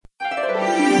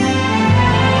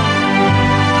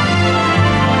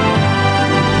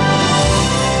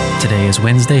Today is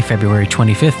Wednesday, February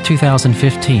 25th,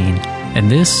 2015, and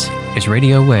this is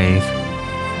Radio Wave.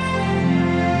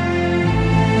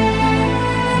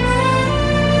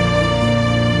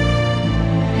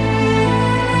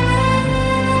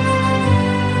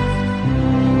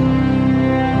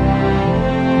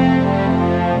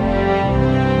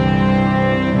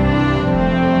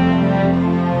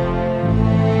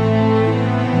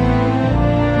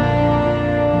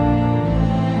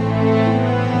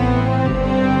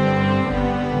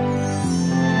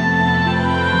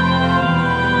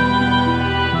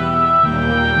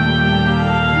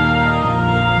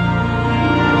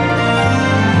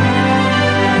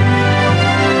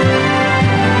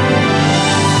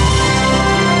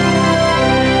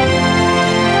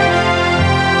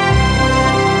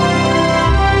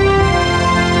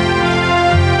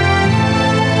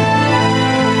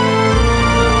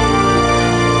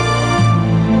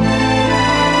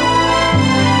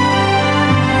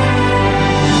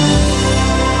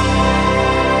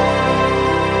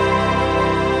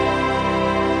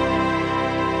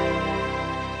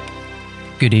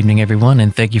 Good evening, everyone,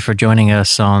 and thank you for joining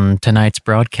us on tonight's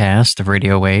broadcast of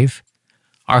Radio Wave.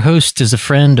 Our host is a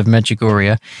friend of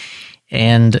Medjugorje,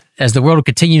 and as the world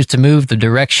continues to move the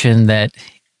direction that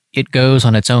it goes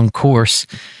on its own course,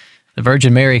 the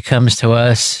Virgin Mary comes to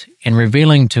us in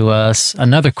revealing to us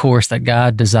another course that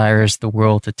God desires the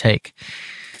world to take.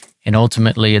 And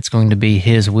ultimately, it's going to be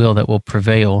His will that will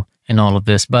prevail in all of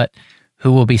this. But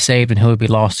who will be saved and who will be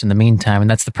lost in the meantime? And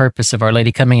that's the purpose of Our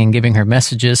Lady coming and giving her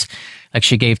messages, like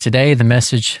she gave today, the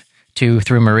message through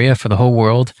Maria for the whole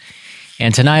world.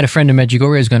 And tonight, a friend of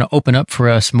Medjugorje is going to open up for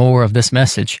us more of this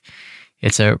message.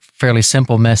 It's a fairly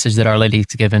simple message that Our Lady's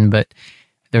given, but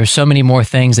there are so many more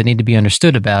things that need to be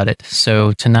understood about it.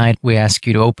 So tonight, we ask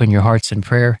you to open your hearts in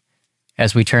prayer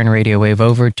as we turn Radio Wave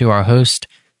over to our host,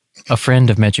 a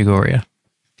friend of Medjugorje.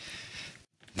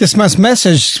 This month's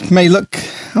message may look,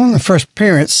 on the first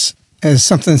appearance, as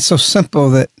something so simple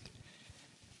that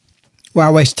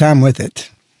why waste time with it?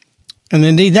 And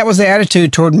indeed, that was the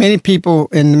attitude toward many people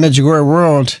in the Medjugorje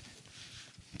world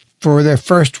for their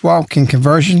first walk in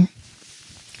conversion.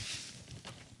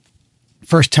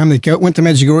 First time they went to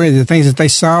Medjugorje, the things that they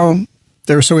saw,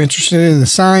 they were so interested in the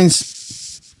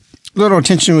signs, little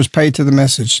attention was paid to the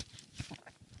message.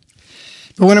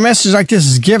 But when a message like this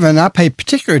is given, I pay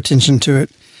particular attention to it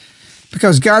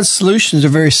because God's solutions are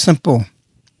very simple.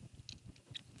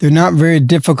 They're not very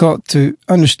difficult to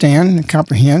understand and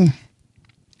comprehend.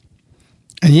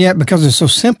 And yet, because they're so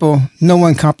simple, no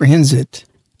one comprehends it.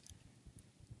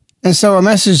 And so a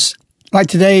message like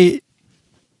today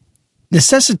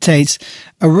necessitates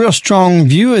a real strong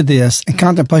view of this and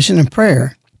contemplation and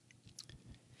prayer.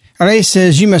 Our Lady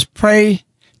says, you must pray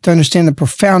to understand the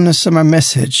profoundness of my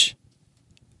message.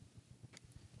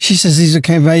 She says these are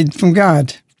conveyed from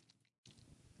God.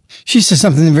 She says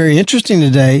something very interesting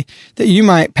today, that you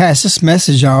might pass this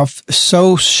message off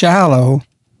so shallow,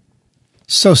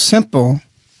 so simple,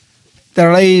 that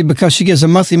Our Lady, because she gives a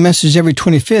monthly message every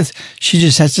 25th, she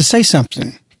just has to say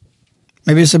something.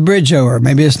 Maybe it's a bridge over.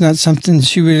 Maybe it's not something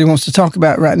she really wants to talk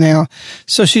about right now.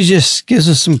 So she just gives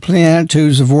us some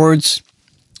platitudes of words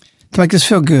to make us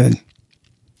feel good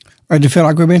or to feel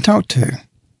like we're being talked to.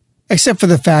 Except for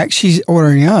the fact she's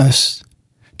ordering us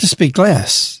to speak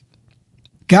less.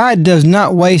 God does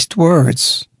not waste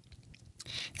words.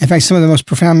 In fact, some of the most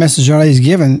profound messages Our Lady's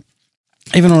given,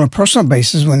 even on a personal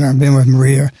basis, when I've been with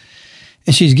Maria,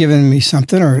 and she's given me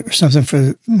something or something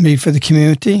for me for the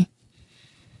community,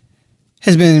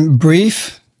 has been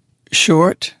brief,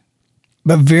 short,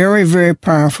 but very, very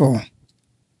powerful.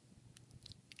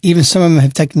 Even some of them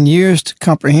have taken years to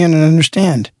comprehend and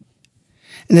understand.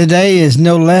 And today is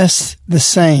no less the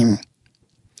same.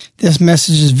 This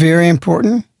message is very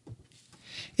important.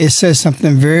 It says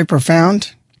something very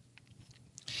profound.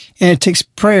 And it takes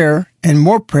prayer and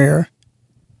more prayer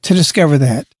to discover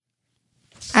that.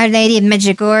 Our Lady of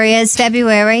Medjugorje's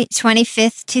February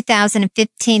 25th,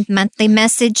 2015 monthly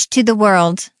message to the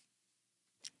world.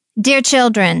 Dear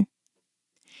children,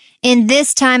 in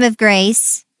this time of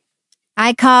grace,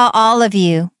 I call all of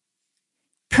you,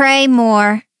 pray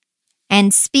more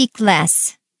and speak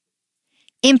less.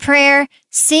 In prayer,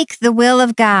 seek the will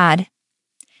of God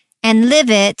and live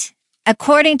it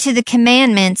according to the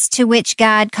commandments to which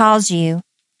God calls you.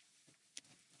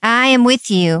 I am with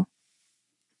you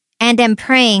and am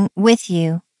praying with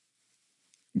you.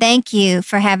 Thank you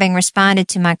for having responded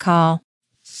to my call.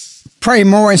 Pray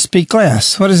more and speak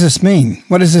less. What does this mean?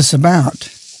 What is this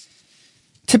about?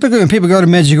 Typically, when people go to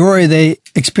Medjugorje, they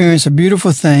experience a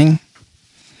beautiful thing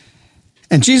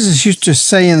And Jesus used to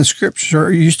say in the scriptures,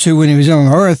 or used to when he was on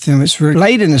earth, and it's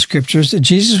related in the scriptures, that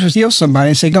Jesus would heal somebody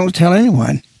and say, don't tell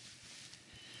anyone.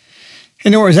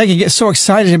 In other words, they could get so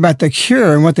excited about the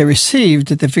cure and what they received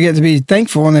that they forget to be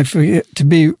thankful and they forget to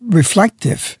be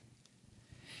reflective.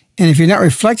 And if you're not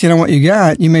reflecting on what you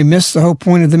got, you may miss the whole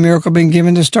point of the miracle being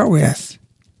given to start with.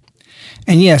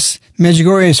 And yes,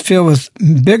 Medjugorje is filled with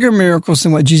bigger miracles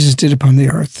than what Jesus did upon the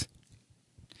earth.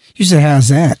 You say, how's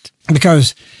that?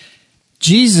 Because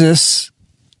Jesus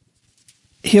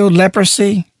healed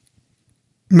leprosy,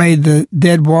 made the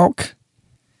dead walk,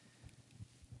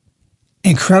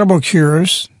 incredible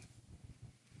cures,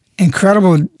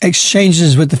 incredible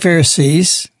exchanges with the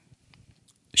Pharisees,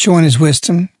 showing his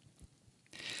wisdom.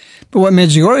 But what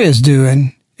Medjugorje is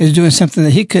doing something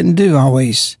that he couldn't do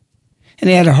always.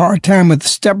 And he had a hard time with the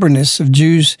stubbornness of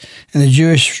Jews and the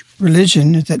Jewish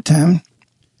religion at that time,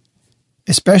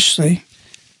 especially,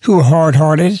 who were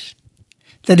hard-hearted,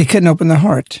 that he couldn't open the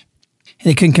heart, and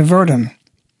he couldn't convert them.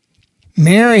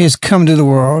 Mary has come to the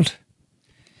world,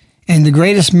 and the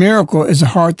greatest miracle is a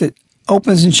heart that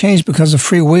opens and changes because of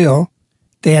free will.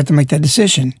 They have to make that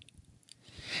decision.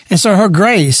 And so her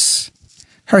grace,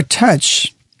 her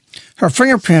touch, her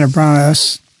fingerprint upon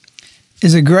us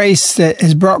is a grace that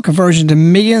has brought conversion to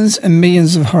millions and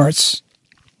millions of hearts.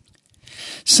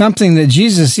 Something that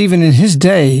Jesus, even in his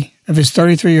day of his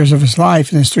 33 years of his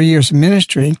life and his 3 years of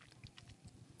ministry,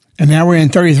 and now we're in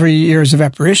 33 years of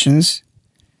apparitions,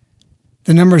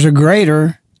 the numbers are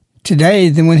greater today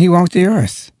than when he walked the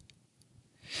earth.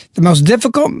 The most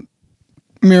difficult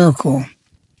miracle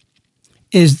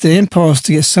is the impulse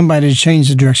to get somebody to change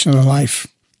the direction of their life,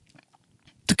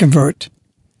 to convert,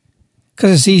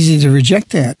 because it's easy to reject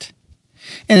that.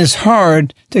 And it's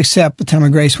hard to accept the time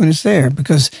of grace when it's there,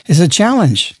 because it's a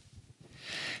challenge.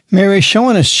 Mary is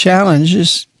showing us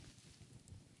challenges,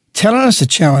 telling us the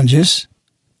challenges,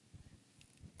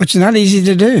 which is not easy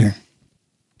to do.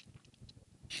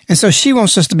 And so she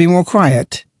wants us to be more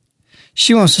quiet.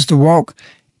 She wants us to walk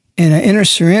in an inner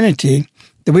serenity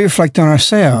that we reflect on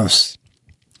ourselves.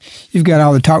 You've got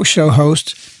all the talk show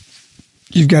hosts.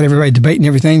 You've got everybody debating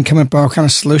everything, coming up with all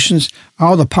kinds of solutions,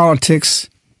 all the politics,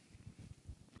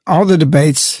 all the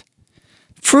debates,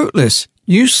 fruitless,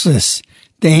 useless.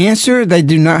 The answer they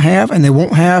do not have, and they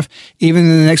won't have even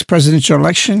in the next presidential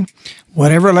election,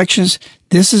 whatever elections,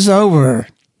 this is over.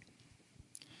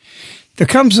 There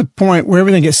comes a point where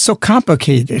everything gets so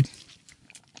complicated,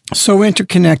 so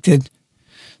interconnected,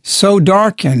 so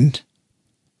darkened,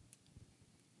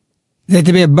 that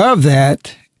to be above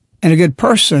that and a good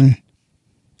person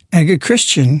and a good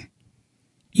Christian,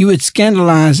 you would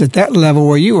scandalize at that level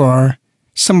where you are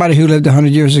somebody who lived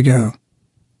 100 years ago.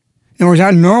 In other words,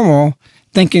 our normal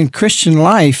thinking Christian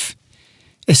life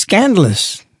is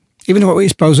scandalous. Even what we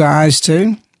expose our eyes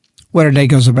to, what our day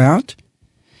goes about,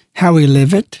 how we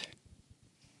live it,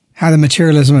 how the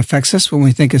materialism affects us when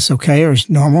we think it's okay or it's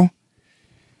normal,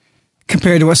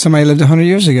 compared to what somebody lived 100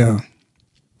 years ago.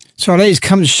 So our ladies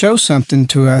come to show something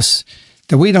to us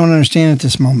that we don't understand at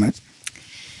this moment.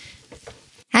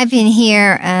 I've been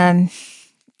here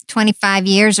 25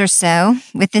 years or so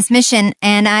with this mission,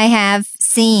 and I have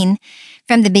seen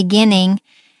from the beginning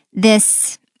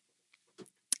this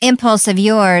impulse of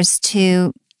yours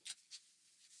to,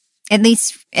 at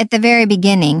least at the very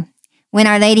beginning, when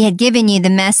Our Lady had given you the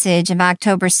message of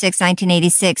October 6,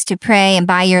 1986, to pray and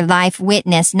by your life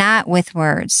witness, not with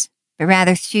words, but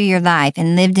rather through your life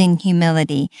and lived in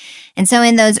humility. And so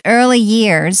in those early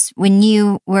years, when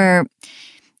you were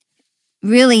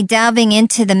really delving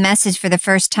into the message for the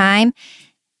first time,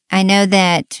 I know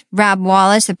that Rob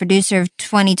Wallace, the producer of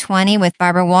 2020 with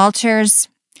Barbara Walters,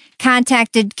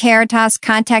 contacted Caritas,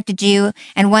 contacted you,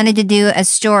 and wanted to do a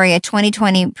story, a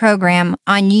 2020 program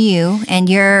on you and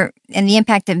the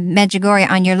impact of Medjugorje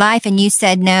on your life. And you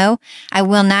said, no, I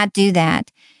will not do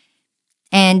that.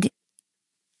 And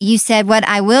you said, what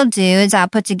I will do is I'll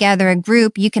put together a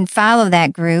group. You can follow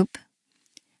that group,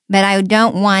 but I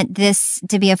don't want this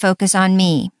to be a focus on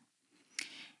me.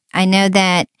 I know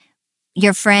that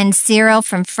your friend Cyril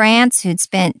from France, who'd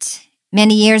spent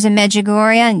many years in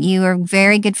Medjugorje, and you were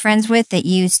very good friends with, that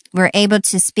you were able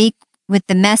to speak with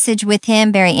the message with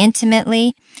him very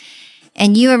intimately.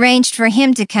 And you arranged for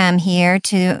him to come here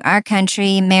to our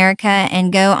country, America,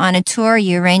 and go on a tour.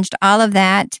 You arranged all of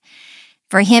that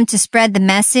for him to spread the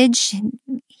message.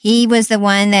 He was the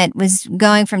one that was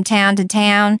going from town to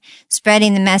town,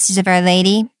 spreading the message of Our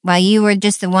Lady, while you were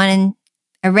just the one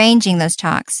arranging those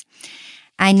talks.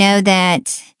 I know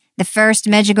that the first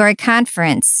Medjugorje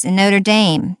conference in Notre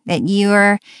Dame, that you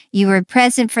were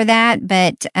present for that,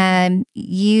 but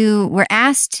you were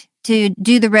asked to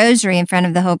do the rosary in front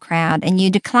of the whole crowd, and you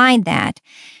declined that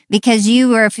because you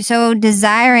were so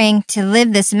desiring to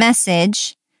live this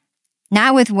message,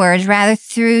 not with words, rather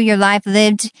through your life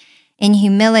lived in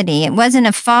humility. It wasn't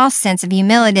a false sense of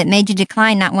humility that made you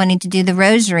decline not wanting to do the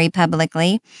rosary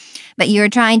publicly, but you were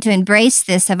trying to embrace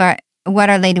this of what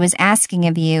Our Lady was asking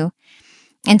of you.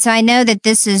 And so I know that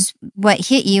this is what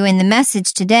hit you in the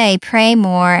message today: pray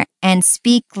more and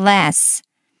speak less.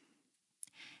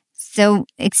 So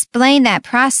explain that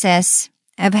process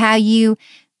of how you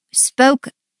spoke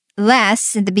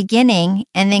less at the beginning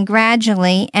and then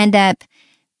gradually end up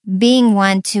being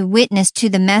one to witness to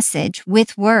the message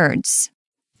with words.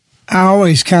 I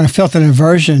always kind of felt an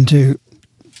aversion to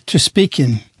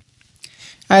speaking.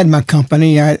 I had my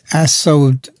company. I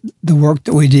sold the work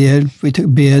that we did. We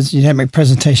took bids. You had to make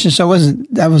presentations. So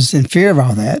I was in fear of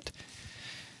all that.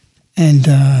 And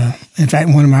in fact,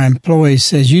 one of my employees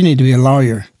says, "You need to be a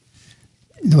lawyer,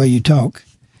 the way you talk."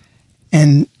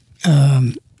 And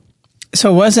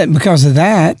so it wasn't because of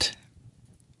that.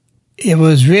 It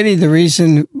was really the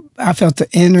reason I felt the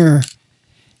inner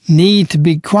need to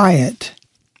be quiet,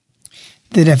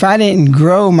 that if I didn't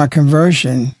grow my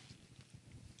conversion,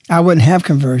 I wouldn't have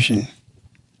conversion.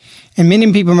 And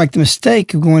many people make the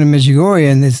mistake of going to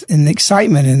Medjugorje and the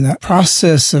excitement and the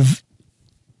process of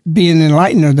being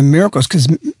enlightened of the miracles, because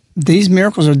these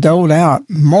miracles are doled out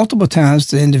multiple times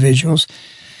to individuals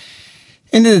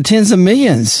into the tens of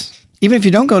millions, even if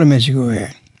you don't go to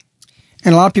Medjugorje.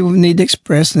 And a lot of people need to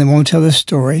express, and they won't tell their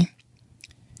story.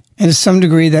 And to some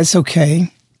degree, that's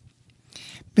okay.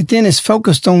 But then it's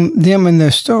focused on them and their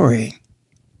story.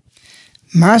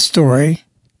 My story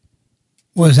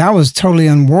was I was totally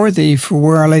unworthy for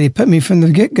where Our Lady put me from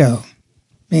the get-go,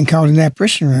 being called in the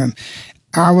apparition room.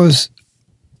 I was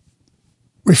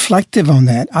reflective on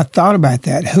that. I thought about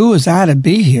that. Who was I to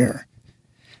be here?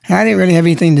 And I didn't really have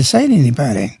anything to say to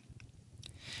anybody.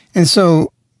 And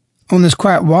so on this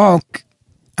quiet walk,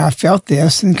 I felt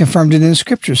this and confirmed it in the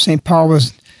scriptures. St. Paul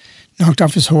was knocked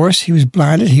off his horse. He was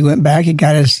blinded. He went back. He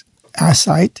got his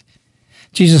eyesight.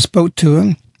 Jesus spoke to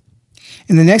him.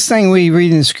 And the next thing we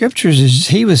read in the scriptures is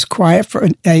he was quiet for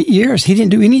 8 years. He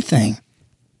didn't do anything.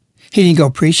 He didn't go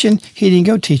preaching. He didn't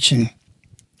go teaching.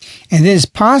 And then it's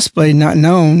possibly not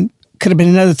known, could have been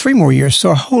another 3 more years.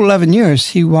 So a whole 11 years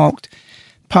he walked,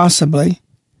 possibly,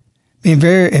 being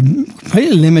very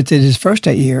completely limited his first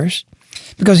 8 years,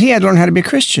 because he had to learn how to be a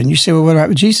Christian. You say, well, what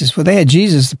about Jesus? Well, they had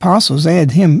Jesus, the apostles. They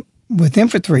had him with them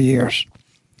for 3 years.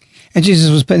 And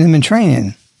Jesus was putting them in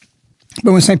training.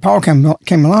 But when St. Paul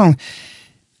came along,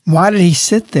 why did he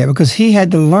sit there? Because he had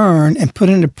to learn and put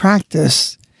into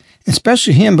practice,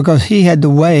 especially him, because he had the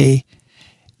way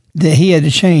that he had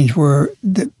to change, where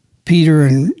Peter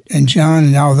and John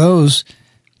and all those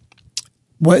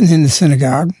wasn't in the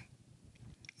synagogue.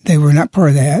 They were not part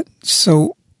of that.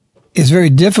 So it's very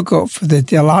difficult for the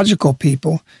theological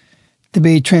people to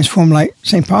be transformed like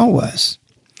St. Paul was.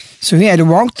 So he had to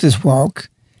walk this walk,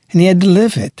 and he had to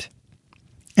live it.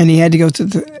 And he had to go through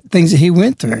the things that he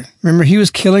went through. Remember, he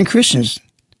was killing Christians.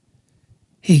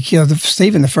 He killed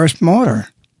Stephen, the first martyr.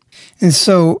 And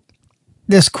so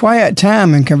this quiet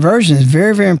time and conversion is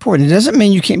very, very important. It doesn't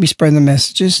mean you can't be spreading the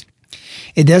messages.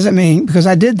 It doesn't mean, because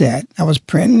I did that. I was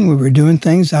printing, we were doing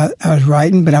things, I was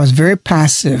writing, but I was very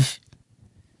passive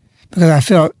because I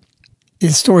felt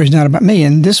this story is not about me.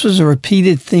 And this was a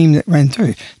repeated theme that ran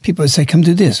through. People would say, come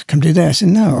do this, come do that. I said,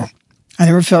 no. I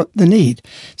never felt the need.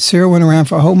 Cyril went around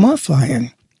for a whole month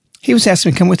flying. He was asking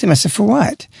me to come with him. I said, for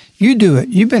what? You do it.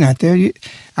 You've been out there.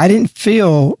 I didn't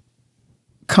feel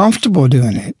comfortable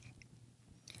doing it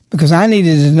because I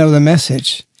needed to know the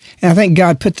message. And I think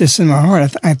God put this in my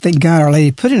heart. I think God, Our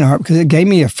Lady, put it in my heart because it gave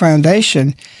me a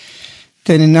foundation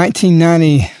that in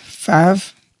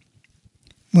 1995,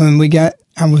 when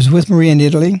I was with Maria in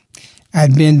Italy.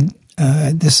 I'd been,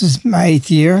 this is my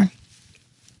 8th year.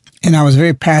 And I was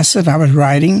very passive. I was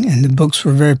writing, and the books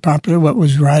were very popular, what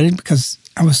was writing, because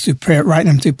I was writing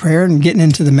them through prayer and getting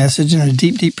into the message in a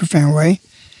deep, deep, profound way,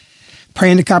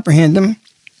 praying to comprehend them.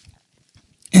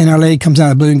 And Our Lady comes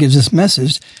out of the blue and gives this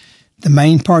message. The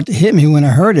main part that hit me when I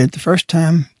heard it the first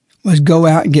time was go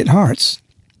out and get hearts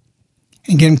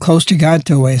and get them close to God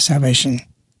to a way of salvation.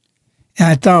 And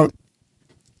I thought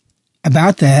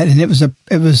about that, and it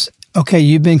was okay,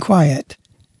 you've been quiet.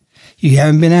 You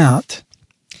haven't been out.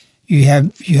 You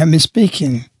haven't been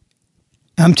speaking.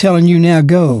 I'm telling you now,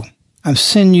 go. I'm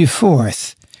sending you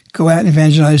forth. Go out and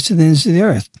evangelize to the ends of the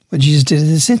earth. What Jesus did at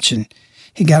the Ascension.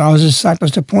 He got all his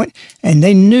disciples to a point, and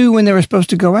they knew when they were supposed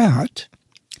to go out.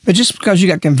 But just because you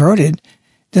got converted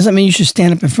doesn't mean you should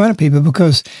stand up in front of people,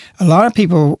 because a lot of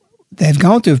people they've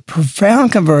gone through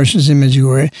profound conversions in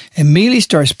Medjugorje, immediately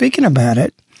start speaking about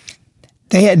it.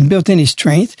 They hadn't built any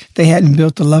strength. They hadn't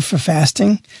built the love for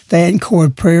fasting. They hadn't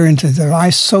poured prayer into their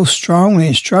life so strongly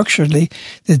and structurally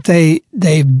that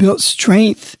they built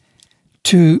strength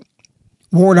to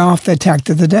ward off the attack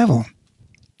of the devil.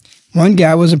 One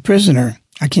guy was a prisoner.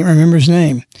 I can't remember his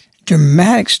name.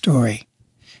 Dramatic story.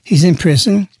 He's in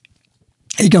prison.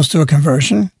 He goes through a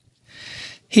conversion.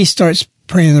 He starts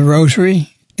praying the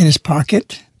rosary in his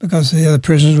pocket because the other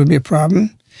prisoners would be a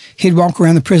problem. He'd walk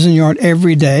around the prison yard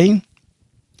every day.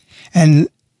 And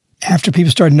after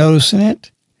people started noticing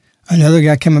it, another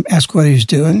guy came up and asked what he was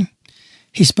doing.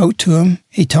 He spoke to him.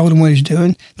 He told him what he was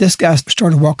doing. This guy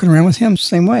started walking around with him the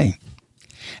same way.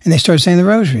 And they started saying the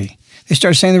rosary. They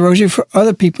started saying the rosary for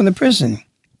other people in the prison.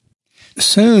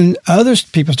 Soon, other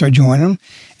people started joining them,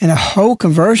 and a whole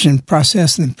conversion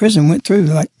process in the prison went through,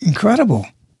 like, incredible.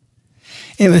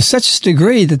 It was such a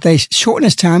degree that they shortened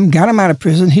his time, got him out of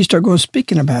prison. He started going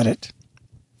speaking about it.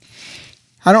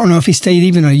 I don't know if he stayed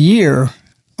even a year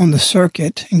on the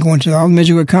circuit and going to all the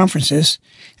Medjugorje conferences,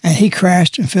 and he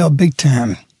crashed and fell big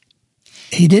time.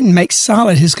 He didn't make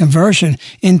solid his conversion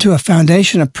into a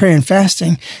foundation of prayer and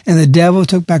fasting, and the devil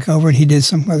took back over and he did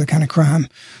some other kind of crime.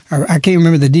 I can't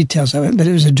remember the details of it, but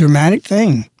it was a dramatic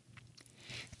thing.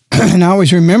 And I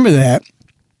always remember that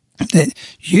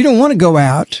you don't want to go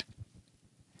out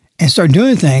and start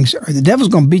doing things, or the devil's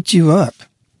going to beat you up.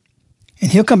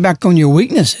 And he'll come back on your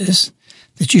weaknesses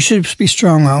that you should be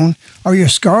strong on, or your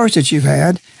scars that you've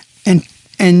had,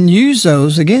 and use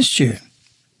those against you.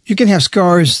 You can have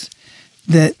scars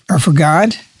that are for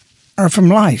God or from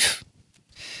life.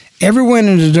 Everybody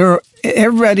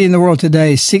in the world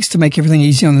today seeks to make everything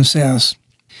easy on themselves.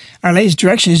 Our Lady's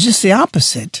direction is just the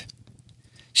opposite.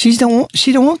 She don't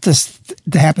want this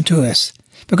to happen to us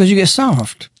because you get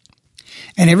soft.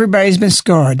 And everybody's been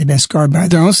scarred. They've been scarred by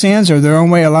their own sins or their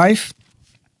own way of life,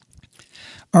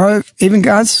 or even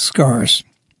God's scars.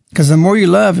 Because the more you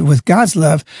love with God's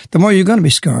love, the more you're going to be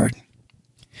scarred.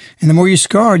 And the more you're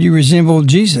scarred, you resemble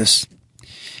Jesus.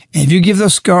 And if you give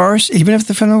those scars, even if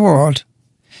they're from the world,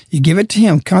 you give it to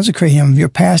Him, consecrate Him, you're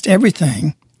past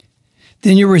everything,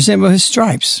 then you resemble His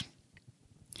stripes.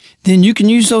 Then you can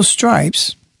use those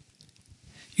stripes,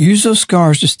 use those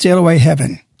scars to steal away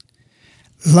heaven.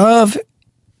 Love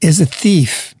is a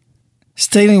thief,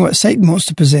 stealing what Satan wants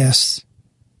to possess.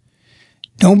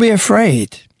 Don't be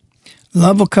afraid.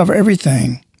 Love will cover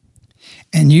everything.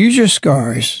 And use your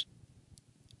scars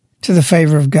to the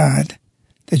favor of God,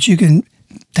 that you can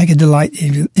take a delight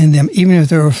in them, even if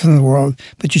they're from the world,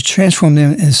 but you transform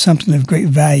them into something of great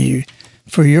value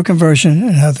for your conversion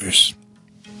and others.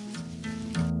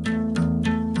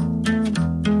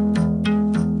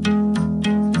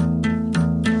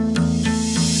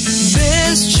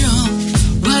 Best jump,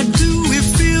 why do we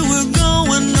feel we're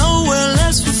going nowhere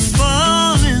less we're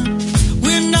falling?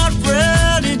 We're not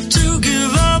ready to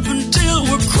give up until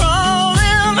we're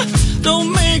crawling.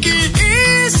 Don't make it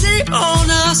easy on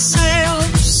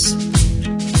ourselves.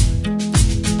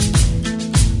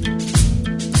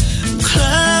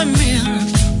 Climbing,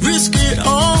 risk it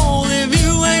all.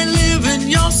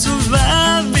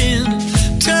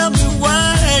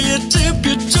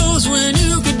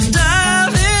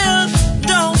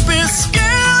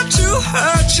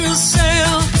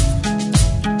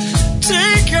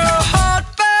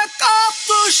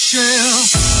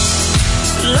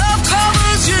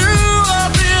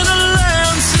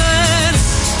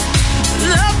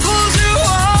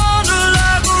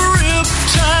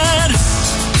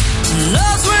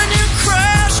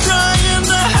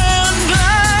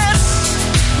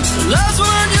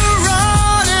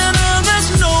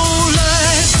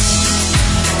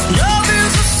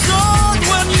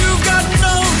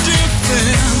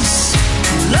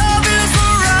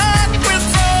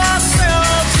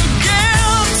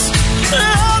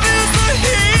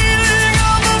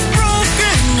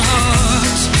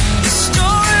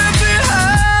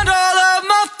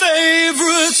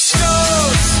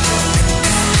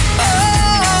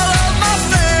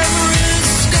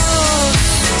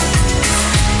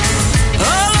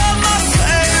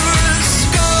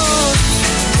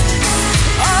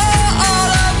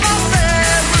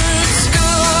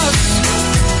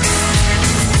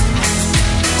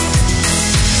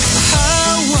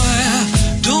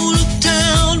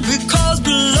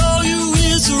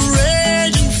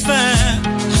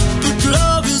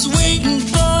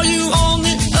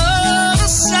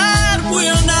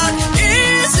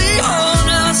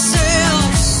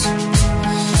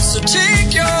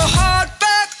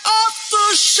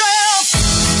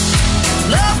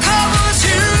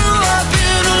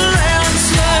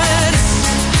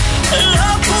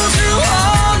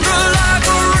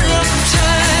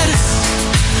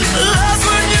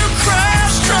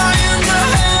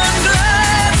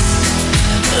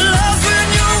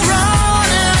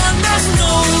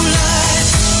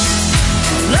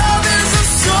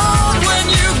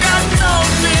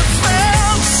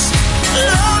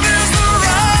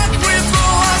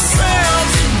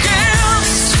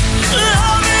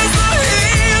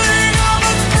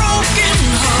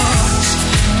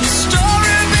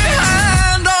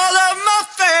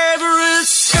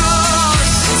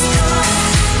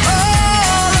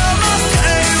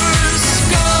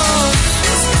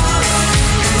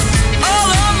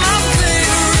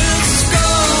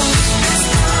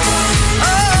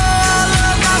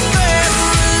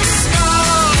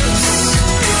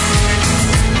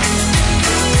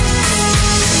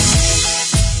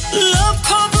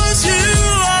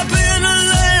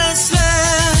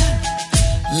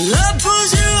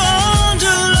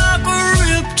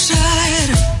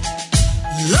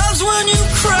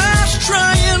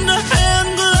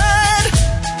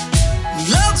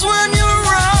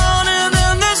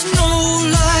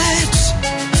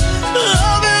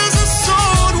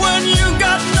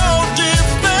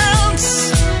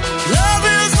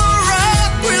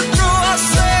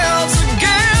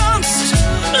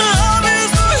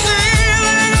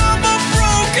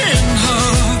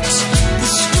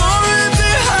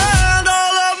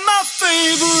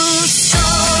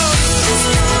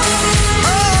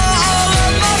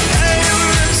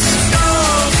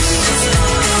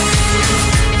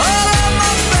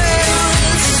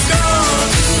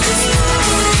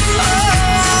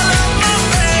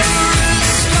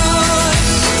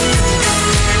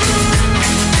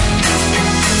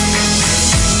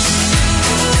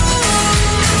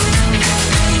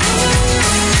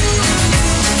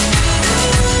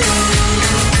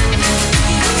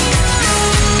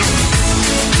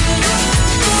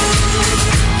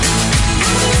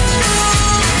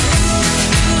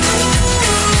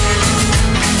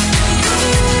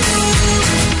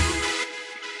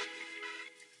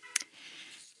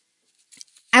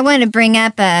 I want to bring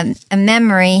up a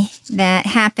memory that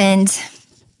happened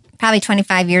probably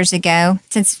 25 years ago,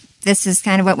 since this is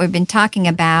kind of what we've been talking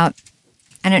about.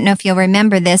 I don't know if you'll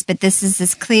remember this, but this is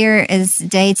as clear as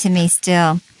day to me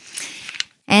still.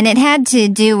 And it had to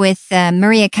do with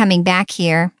Maria coming back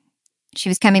here. She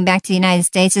was coming back to the United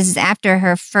States. This is after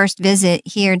her first visit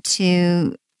here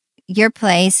to your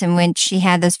place, and when she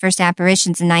had those first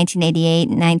apparitions in 1988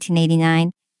 and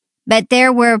 1989. But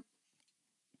there were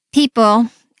people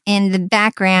in the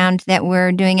background that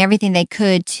were doing everything they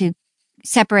could to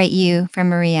separate you from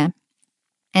Maria.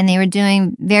 And they were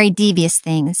doing very devious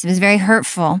things. It was very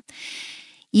hurtful.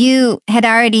 You had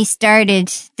already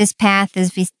started this path,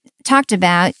 as we talked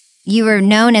about. You were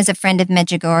known as a friend of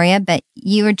Medjugorje, but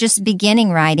you were just beginning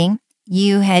writing.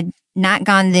 You had not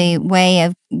gone the way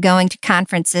of going to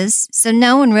conferences, so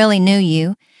no one really knew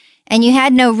you. And you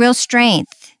had no real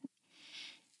strength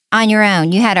on your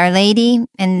own. You had Our Lady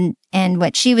and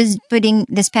what she was putting,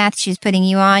 this path she was putting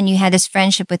you on. You had this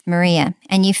friendship with Maria,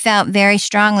 and you felt very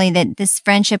strongly that this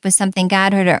friendship was something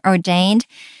God had ordained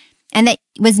and that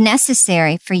was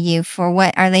necessary for you, for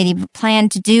what Our Lady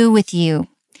planned to do with you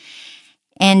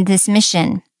and this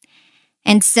mission.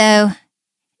 And so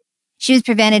she was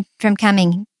prevented from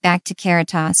coming back to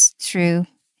Caritas through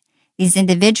these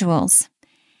individuals.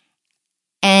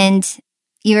 And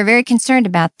you were very concerned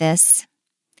about this.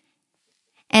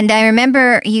 And I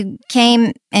remember you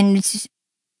came, and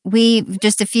we,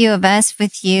 just a few of us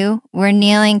with you, were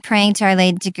kneeling, praying to Our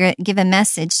Lady to give a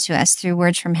message to us through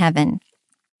words from heaven.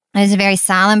 It was a very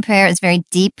solemn prayer. It was a very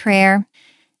deep prayer.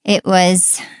 It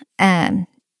was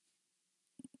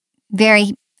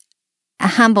very a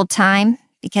humble time,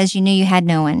 because you knew you had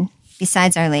no one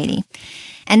besides Our Lady.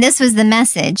 And this was the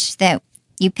message that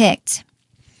you picked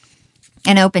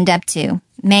and opened up to.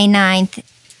 May 9th,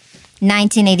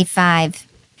 1985.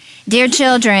 Dear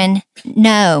children,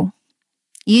 no,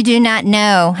 you do not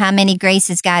know how many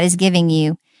graces God is giving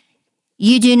you.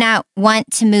 You do not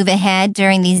want to move ahead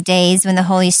during these days when the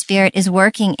Holy Spirit is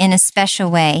working in a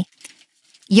special way.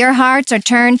 Your hearts are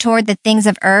turned toward the things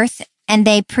of earth, and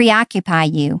they preoccupy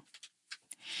you.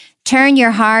 Turn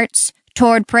your hearts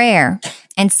toward prayer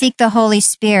and seek the Holy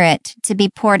Spirit to be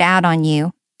poured out on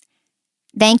you.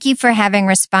 Thank you for having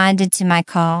responded to my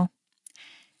call.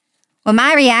 Well,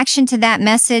 my reaction to that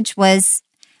message was,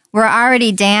 we're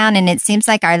already down, and it seems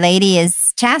like Our Lady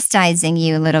is chastising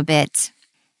you a little bit.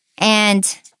 And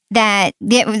that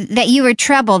you were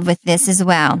troubled with this as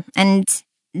well. And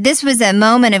this was a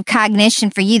moment of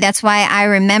cognition for you. That's why I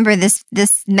remember this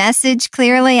message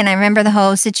clearly, and I remember the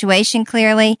whole situation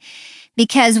clearly,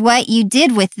 because what you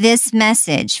did with this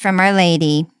message from Our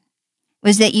Lady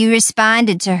was that you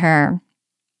responded to her.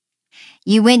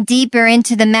 You went deeper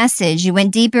into the message. You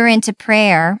went deeper into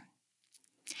prayer,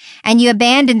 and you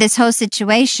abandoned this whole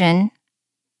situation.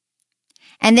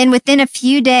 And then within a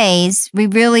few days, we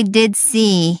really did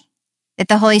see that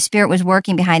the Holy Spirit was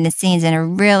working behind the scenes in a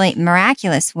really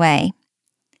miraculous way.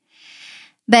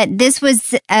 But this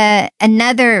was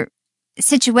another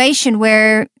situation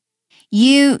where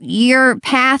your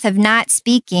path of not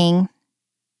speaking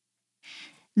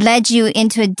led you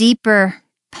into a deeper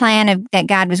plan that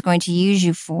God was going to use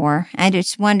you for. I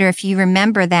just wonder if you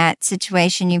remember that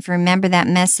situation, you remember that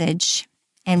message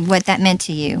and what that meant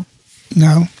to you.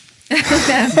 No.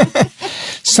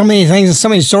 So many things and so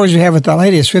many stories we have with Our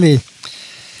Lady. It's really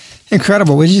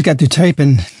incredible. We just got through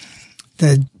taping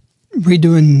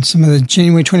redoing some of the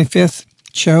January 25th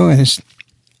show, and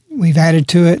we've added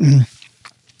to it, and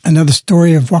another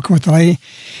story of walking with the Lady.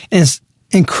 And it's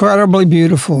incredibly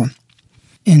beautiful.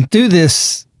 And through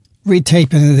this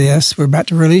retaping of this, we're about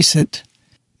to release it,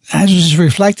 I was just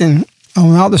reflecting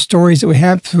on all the stories that we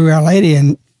have through Our Lady,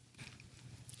 and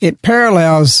it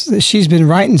parallels that she's been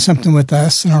writing something with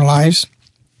us in our lives.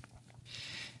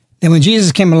 And when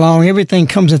Jesus came along, everything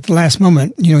comes at the last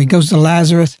moment. You know, he goes to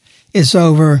Lazarus, it's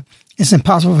over, it's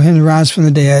impossible for him to rise from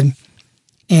the dead.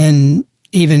 And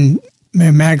even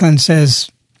Mary Magdalene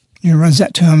says, runs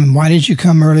that to him, why did you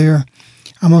come earlier?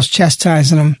 Almost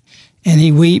chastising him. And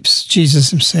he weeps, Jesus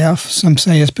himself. Some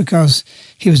say it's because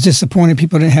he was disappointed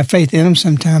people didn't have faith in him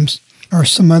sometimes. Or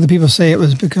some other people say it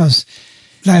was because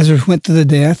Lazarus went to the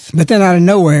death. But then out of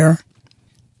nowhere,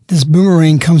 this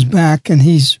boomerang comes back and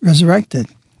he's resurrected.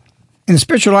 And the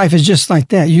spiritual life is just like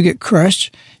that. You get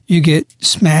crushed, you get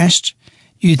smashed,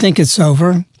 you think it's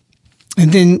over,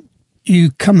 and then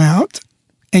you come out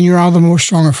and you're all the more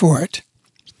stronger for it.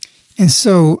 And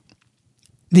so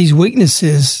these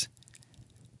weaknesses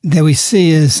that we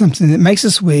see as something that makes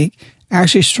us weak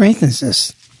actually strengthens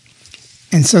us.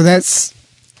 And so that's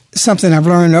something I've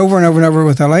learned over and over and over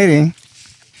with Our Lady.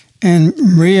 And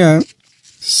Maria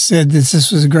said that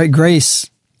this was a great grace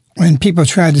when people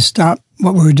tried to stop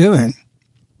what we were doing.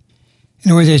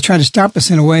 In other words, they tried to stop us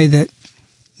in a way that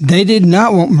they did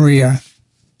not want Maria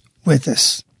with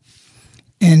us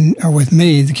or with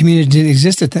me. The community didn't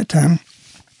exist at that time.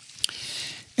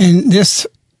 And this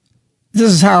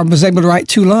is how I was able to write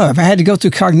To Love. I had to go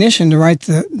through cognition to write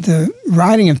the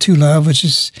writing of To Love, which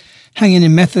is hanging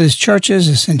in Methodist churches.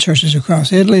 It's in churches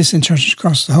across Italy. It's in churches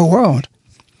across the whole world.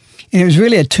 And it was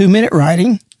really a 2-minute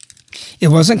writing. It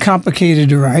wasn't complicated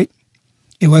to write.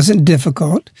 It wasn't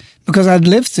difficult because I'd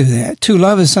lived through that. To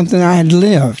Love is something I had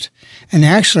lived. And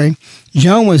actually,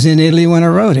 Joan was in Italy when I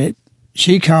wrote it.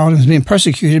 She called and was being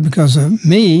persecuted because of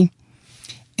me.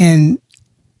 And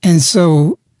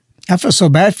so I felt so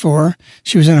bad for her.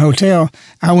 She was in a hotel.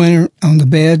 I went on the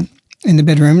bed in the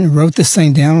bedroom and wrote this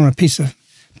thing down on a piece of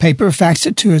paper, faxed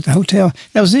it to her at the hotel.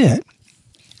 That was it.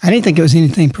 I didn't think it was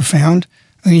anything profound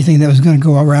or anything that was going to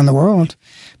go around the world.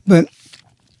 But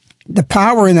the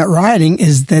power in that writing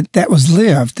is that was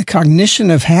lived. The cognition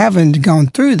of having gone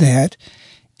through that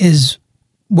is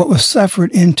what was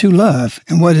suffered in To Love.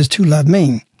 And what does To Love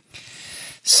mean?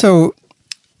 So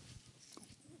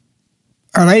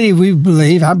Our Lady,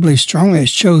 I believe strongly,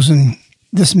 has chosen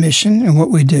this mission and what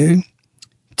we do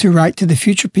to write to the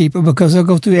future people because they'll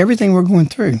go through everything we're going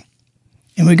through.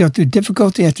 And we go through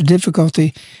difficulty after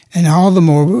difficulty, and all the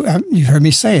more, you've heard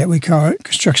me say it, we call it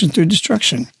construction through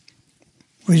destruction.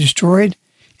 We're destroyed,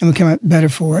 and we come out better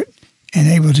for it and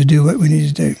able to do what we need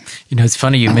to do. You know, it's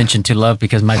funny you mentioned To Love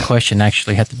because my question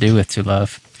actually had to do with To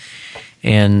Love.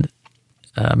 And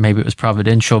maybe it was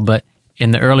providential, but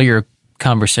in the earlier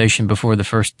conversation before the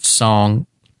first song,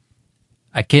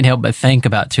 I can't help but think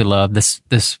about To Love.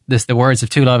 The words of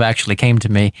To Love actually came to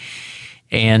me.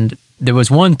 And there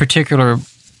was one particular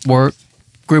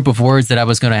group of words that I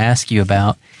was going to ask you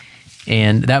about.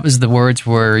 And that was the words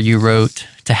where you wrote,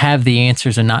 to have the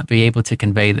answers and not be able to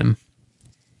convey them.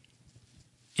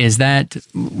 Is that,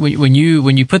 when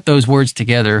you put those words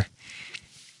together,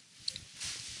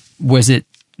 was it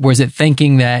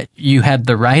thinking that you had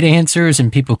the right answers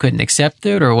and people couldn't accept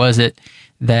it? Or was it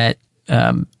that,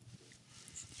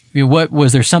 what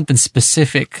was there something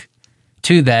specific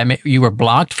to that? You were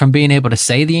blocked from being able to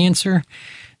say the answer?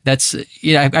 That's,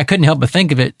 I couldn't help but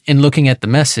think of it in looking at the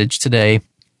message today,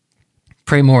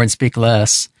 Pray More and Speak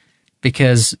Less,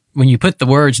 because when you put the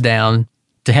words down,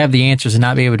 to have the answers and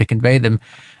not be able to convey them,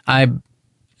 I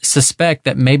suspect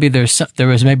that maybe there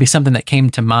was maybe something that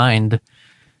came to mind,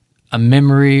 a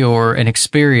memory or an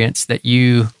experience that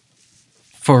you,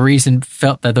 for a reason,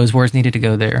 felt that those words needed to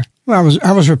go there. Well,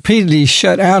 I was repeatedly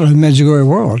shut out of the Medjugorje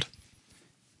world.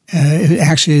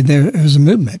 There was a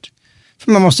movement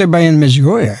from almost everybody in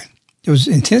Medjugorje. There was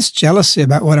intense jealousy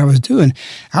about what I was doing.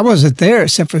 I wasn't there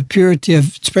except for the purity of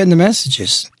spreading the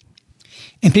messages.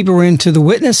 And people were into the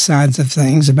witness sides of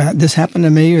things about this happened to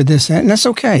me or this, that, and that's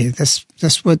okay. That's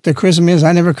what the charism is.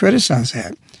 I never criticize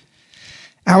that.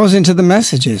 I was into the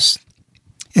messages.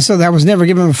 And so that was never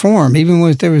given a forum. Even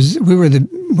when we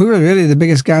were really the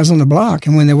biggest guys on the block.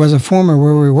 And when there was a forum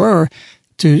where we were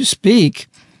to speak,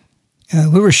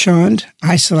 we were shunned,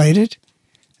 isolated.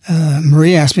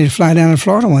 Maria asked me to fly down to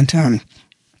Florida one time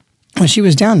when she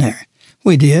was down there.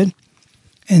 We did.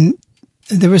 And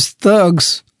there was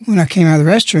thugs when I came out of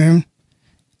the restroom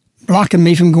blocking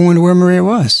me from going to where Maria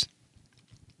was.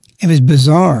 It was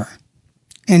bizarre.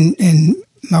 And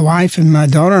my wife and my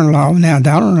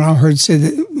daughter-in-law, heard say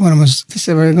that one of them they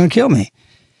said they were going to kill me.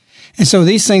 And so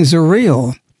these things are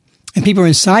real. And people were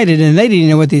incited, and they didn't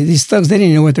know what these thugs, they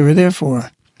didn't know what they were there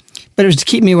for. But it was to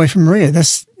keep me away from Maria. And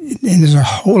there's a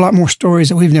whole lot more stories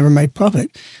that we've never made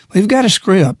public. We've got a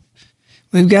script.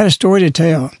 We've got a story to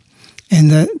tell. And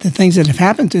the things that have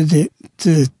happened through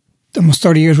the almost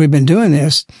 30 years we've been doing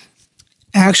this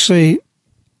actually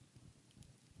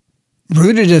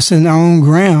rooted us in our own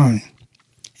ground.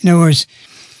 In other words,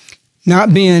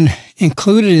 not being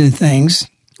included in things,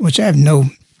 which I have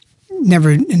never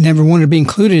wanted to be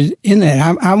included in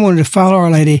that. I wanted to follow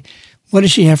Our Lady. What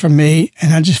does she have for me?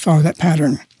 And I just followed that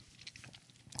pattern.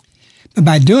 But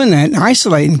by doing that and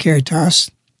isolating Caritas,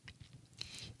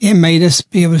 it made us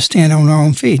be able to stand on our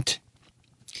own feet.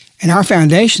 And our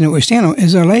foundation that we stand on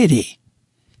is Our Lady.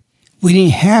 We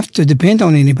didn't have to depend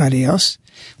on anybody else.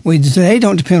 We today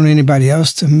don't depend on anybody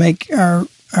else to make our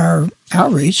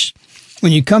outreach.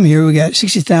 When you come here, we got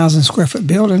 60,000 square foot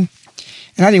building.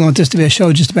 And I didn't want this to be a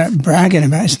show just about bragging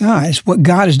about it. It's not. It's what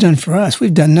God has done for us.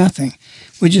 We've done nothing.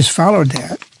 We just followed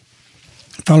that.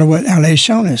 Followed what Our Lady's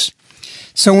shown us.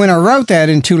 So when I wrote that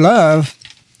in To Love,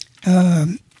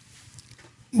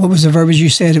 what was the verbiage you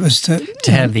said? It was to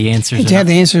have the answers. To have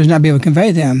the answers and not be able to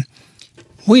convey them.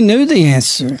 We knew the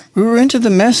answer. We were into the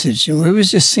message. We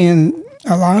was just seeing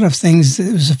a lot of things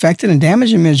that was affecting and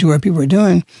damaging Medjugorje people were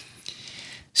doing.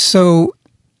 So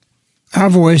our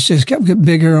voice just got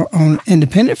bigger on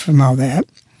independent from all that.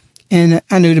 And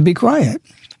I knew to be quiet.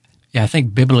 Yeah, I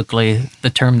think biblically, the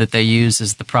term that they use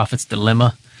is the prophet's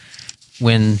dilemma,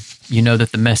 when you know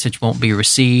that the message won't be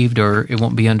received or it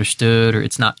won't be understood or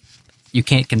it's not, you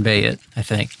can't convey it, I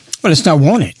think. Well, it's not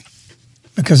wanted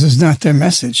because it's not their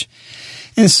message.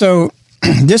 And so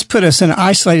this put us in an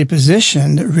isolated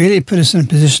position that really put us in a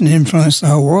position to influence the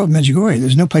whole world of Medjugorje.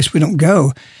 There's no place we don't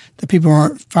go that people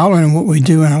aren't following what we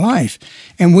do in our life.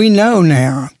 And we know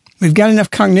now, we've got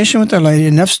enough cognition with Our Lady,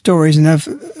 enough stories, enough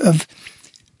of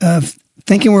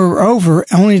thinking we're over,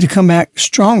 only to come back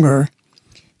stronger,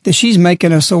 that she's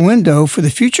making us a window for the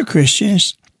future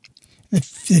Christians, the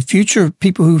future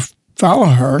people who follow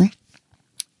her,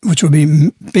 which will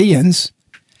be billions,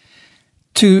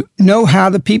 to know how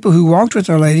the people who walked with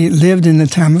Our Lady lived in the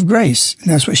time of grace.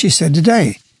 And that's what she said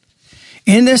today.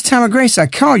 In this time of grace, I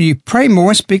call you, pray more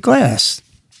and speak less.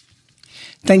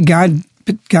 Thank God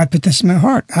put this in my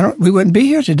heart. We wouldn't be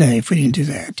here today if we didn't do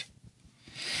that.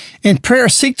 In prayer,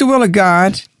 seek the will of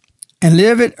God and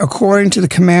live it according to the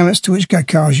commandments to which God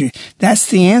calls you. That's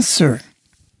the answer.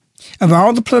 Of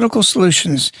all the political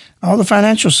solutions, all the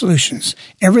financial solutions,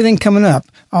 everything coming up,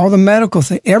 all the medical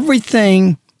things,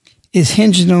 everything is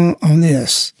hinging on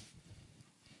this.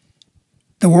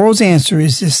 The world's answer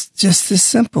is just this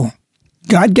simple.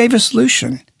 God gave a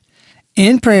solution.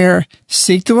 In prayer,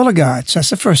 seek the will of God. So that's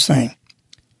the first thing.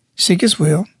 Seek His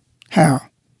will. How?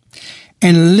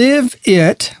 And live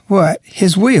it, what?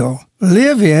 His will.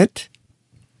 Live it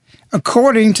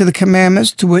according to the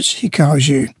commandments to which He calls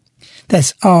you.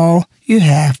 That's all you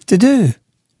have to do.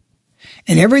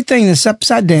 And everything that's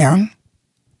upside down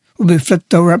will be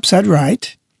flipped over upside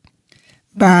right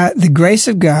by the grace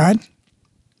of God.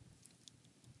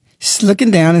 He's looking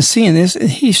down and seeing this, and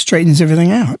He straightens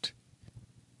everything out.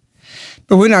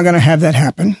 But we're not going to have that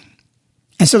happen.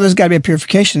 And so there's got to be a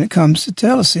purification that comes to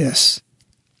tell us this.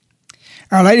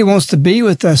 Our Lady wants to be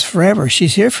with us forever.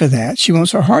 She's here for that. She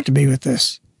wants her heart to be with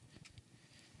us.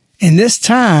 In this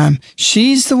time,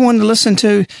 she's the one to listen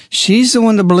to. She's the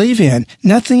one to believe in.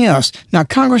 Nothing else. Not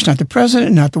Congress, not the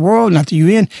president, not the world, not the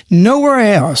UN. Nowhere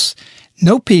else.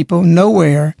 No people,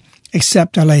 nowhere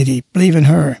except Our Lady. Believe in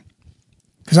her.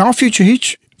 Because all future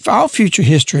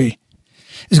history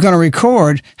is going to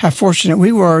record how fortunate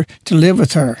we were to live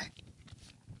with her.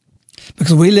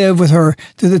 Because we lived with her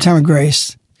through the time of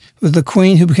grace, with the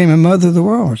Queen who became a mother of the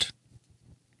world.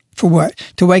 For what?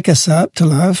 To wake us up to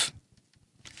love.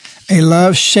 A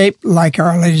love shaped like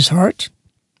Our Lady's heart.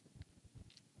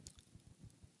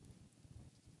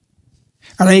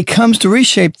 Our Lady comes to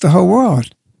reshape the whole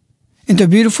world into a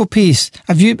beautiful peace,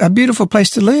 a beautiful place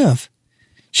to live.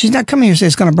 She's not coming here to say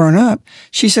it's going to burn up.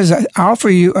 She says, I offer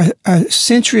you a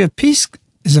century of peace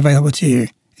is available to you.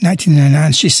 In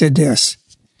 1999, she said this.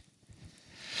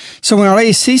 So when Our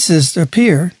Lady ceases to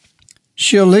appear,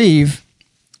 she'll leave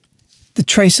the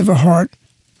trace of her heart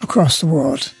across the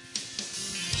world.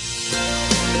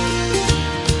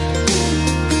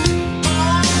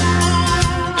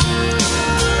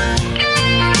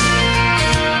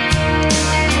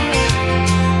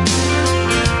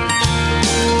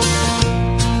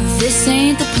 This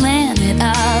ain't the planet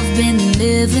I've been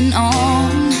living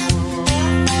on.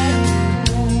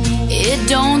 It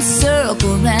don't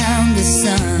circle around the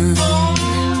sun.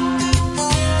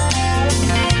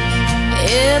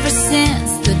 Ever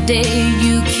since the day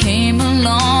you came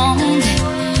along,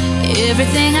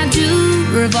 everything I do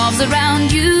revolves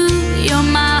around you. You're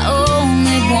my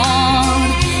only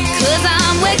one. 'Cause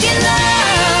I'm waking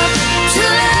up to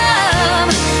love.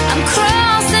 I'm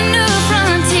crossing new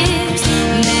frontiers,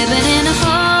 living in a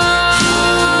heart-shaped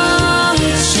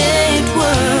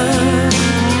world.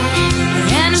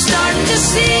 And I'm starting to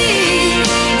see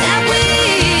that we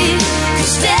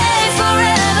could stay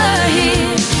forever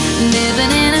here,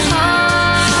 living in a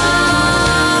heart-shaped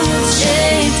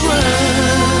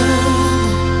world.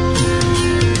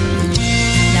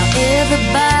 Now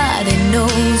everybody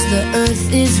knows the earth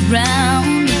is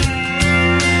round.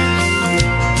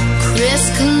 Chris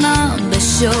Columbus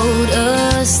showed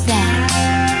us that.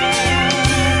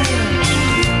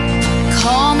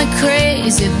 Call me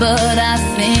crazy, but I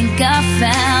think I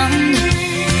found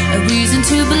a reason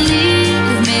to believe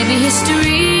maybe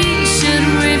history should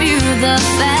review the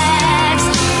facts.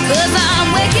 'Cause I'm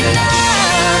waking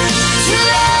up to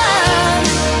love.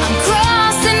 I'm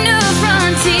crossing new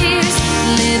frontiers,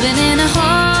 living in a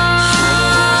heart-shaped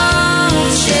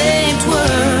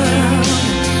world.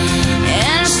 And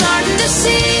I'm starting to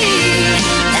see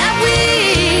that we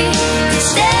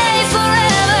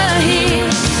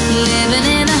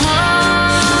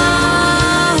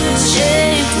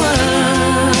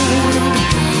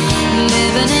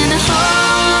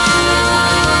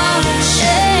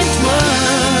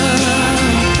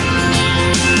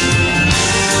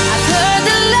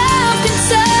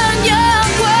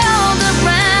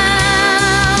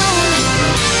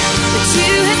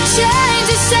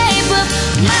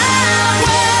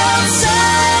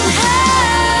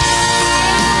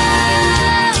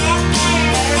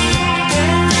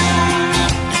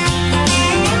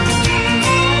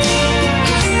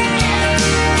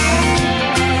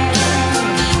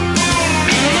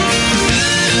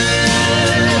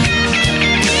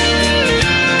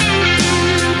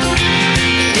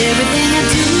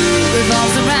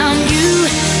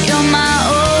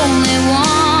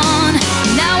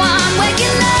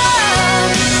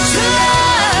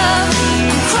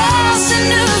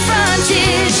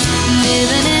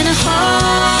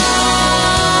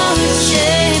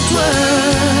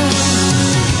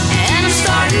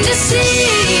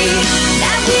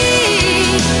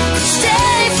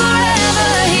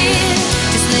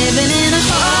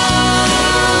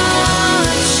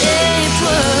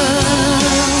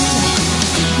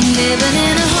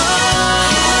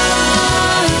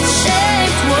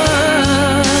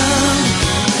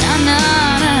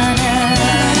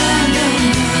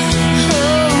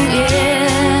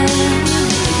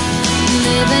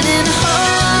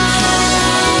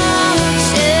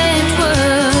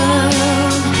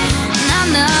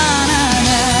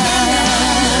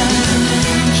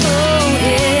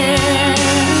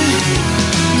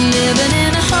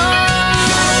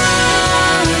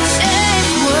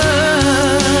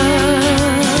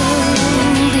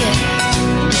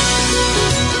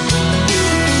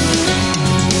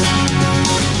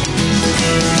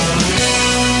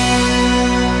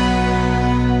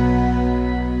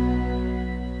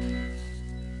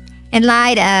In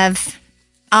light of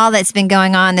all that's been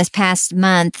going on this past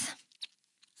month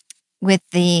with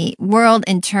the world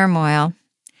in turmoil,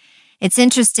 it's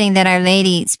interesting that Our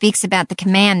Lady speaks about the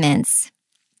commandments.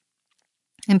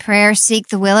 In prayer, seek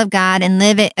the will of God and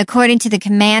live it according to the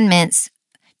commandments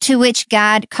to which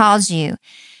God calls you.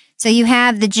 So you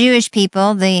have the Jewish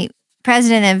people, the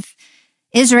president of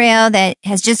Israel that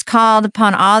has just called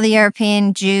upon all the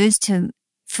European Jews to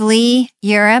flee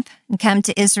Europe and come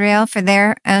to Israel for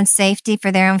their own safety,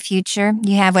 for their own future.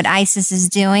 You have what ISIS is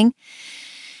doing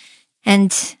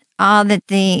and all that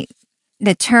the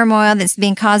turmoil that's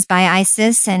being caused by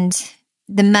ISIS and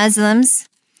the Muslims.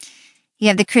 You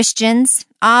have the Christians,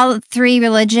 all three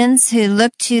religions who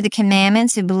look to the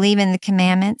commandments, who believe in the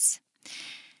commandments.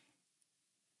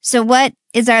 So what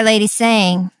is Our Lady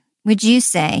saying? Would you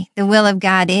say the will of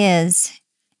God is,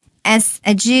 as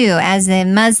a Jew, as a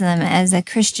Muslim, as a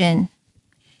Christian,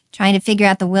 trying to figure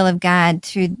out the will of God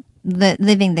through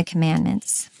living the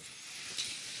commandments?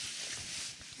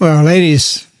 Well, Our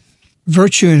Lady's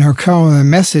virtue in her call and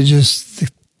message is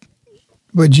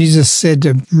what Jesus said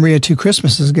to Maria 2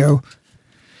 Christmases ago,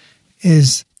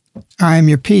 is, I am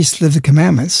your peace, live the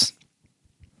commandments.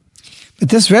 But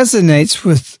this resonates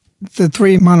with the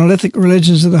three monolithic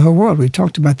religions of the whole world. We've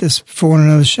talked about this before in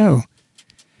another show.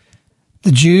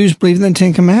 The Jews believe in the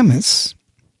Ten Commandments.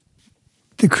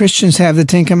 The Christians have the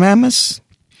Ten Commandments.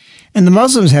 And the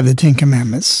Muslims have the Ten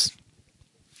Commandments.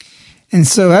 And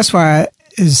so that's why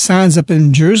there's signs up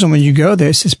in Jerusalem when you go there.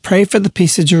 It says, pray for the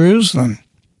peace of Jerusalem.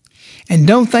 And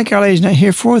don't think Our Lady's not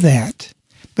here for that.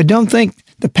 But don't think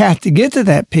the path to get to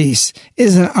that peace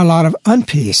isn't a lot of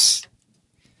unpeace.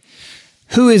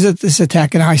 Who is it that's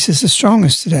attacking ISIS the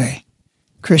strongest today?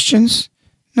 Christians?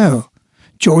 No.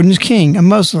 Jordan's king, a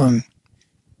Muslim.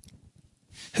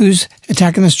 Who's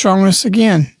attacking the strongest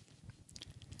again?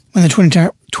 When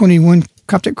the 21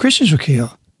 Coptic Christians were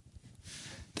killed.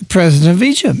 The president of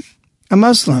Egypt, a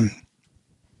Muslim.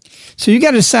 So you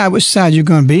got to decide which side you're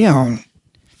going to be on.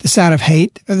 The side of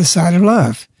hate or the side of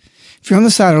love. If you're on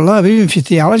the side of love, even if your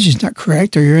theology is not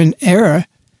correct or you're in error,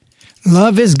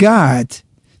 love is God.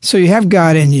 So you have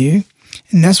God in you,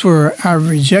 and that's where I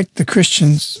reject the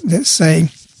Christians that say,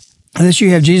 unless you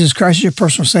have Jesus Christ as your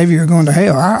personal Savior, you're going to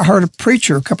hell. I heard a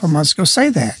preacher a couple of months ago say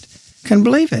that. Couldn't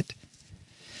believe it.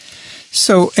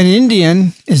 So an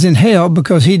Indian is in hell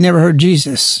because he'd never heard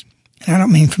Jesus. And I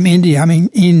don't mean from India. I mean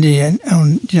India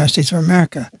on the United States of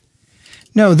America.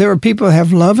 No, there are people that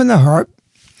have love in their heart,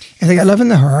 and they got love in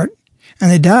their heart,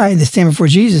 and they die, and they stand before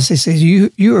Jesus. They say,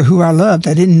 you are who I loved.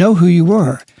 I didn't know who you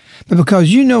were. But because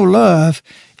you know love,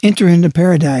 enter into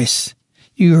paradise.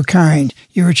 You are kind,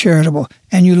 you are charitable,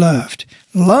 and you loved.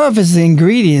 Love is the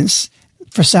ingredients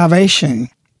for salvation.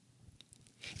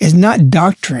 It's not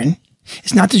doctrine.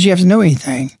 It's not that you have to know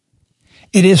anything.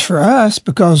 It is for us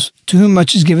because to whom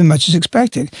much is given, much is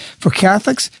expected. For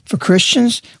Catholics, for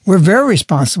Christians, we're very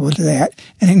responsible to that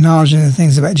and acknowledging the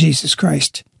things about Jesus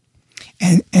Christ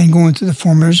and going through the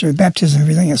formulas of baptism and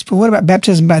everything else. But what about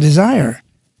baptism by desire?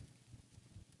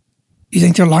 You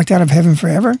think they're locked out of heaven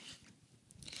forever?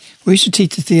 We used to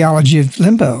teach the theology of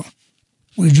limbo.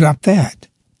 We've dropped that.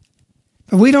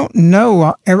 But we don't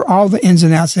know all the ins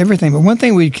and outs of everything. But one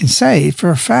thing we can say for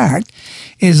a fact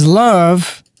is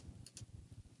love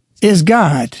is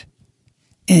God.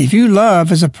 And if you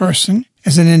love as a person,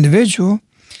 as an individual,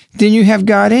 then you have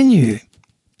God in you.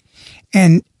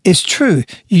 And it's true.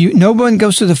 No one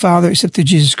goes to the Father except through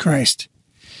Jesus Christ.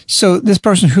 So this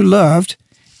person who loved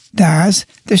dies.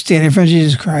 They're standing in front of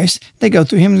Jesus Christ. They go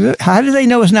through him. How do they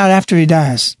know it's not after he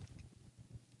dies?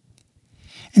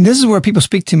 And this is where people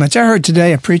speak too much. I heard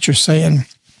today a preacher saying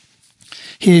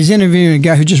he's interviewing a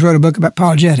guy who just wrote a book about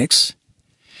apologetics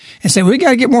and said, we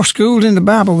got to get more schooled in the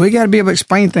Bible. We got to be able to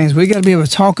explain things. We got to be able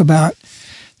to talk about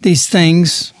these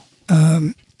things.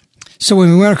 So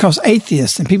when we run across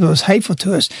atheists and people that's hateful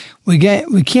to us, we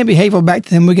can't be hateful back to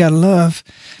them. We got to love,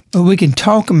 but we can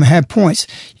talk them and have points.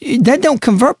 That don't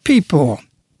convert people.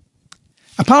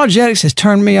 Apologetics has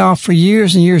turned me off for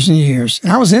years and years and years.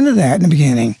 And I was into that in the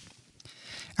beginning.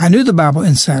 I knew the Bible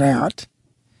inside out.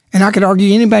 And I could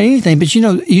argue anybody anything, but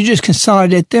you just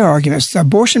consolidate their arguments. The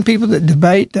abortion people that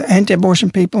debate, the anti-abortion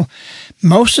people,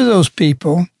 most of those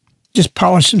people just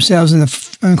polish themselves in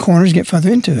the corners, get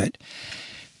further into it.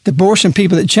 The abortion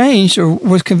people that changed or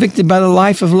was convicted by the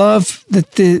life of love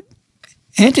that the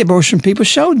anti-abortion people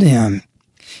showed them.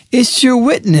 It's your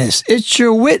witness. It's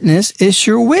your witness. It's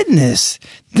your witness.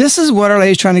 This is what Our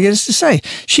Lady's trying to get us to say.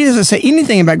 She doesn't say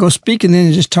anything about go speak and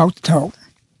then just talk the talk.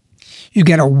 You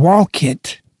got to walk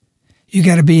it. You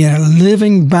got to be a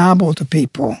living Bible to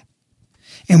people.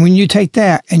 And when you take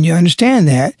that and you understand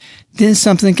that, then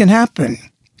something can happen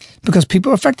because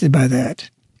people are affected by that.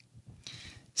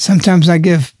 Sometimes I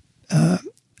give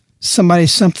somebody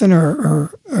something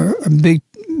or a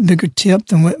bigger tip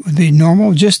than what would be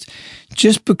normal just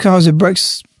because it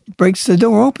breaks the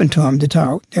door open to them to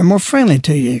talk. They're more friendly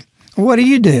to you. What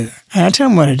do? And I tell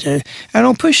them what to do. I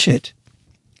don't push it.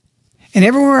 And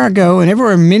everywhere I go, and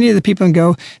everywhere many of the people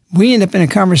go, we end up in a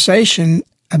conversation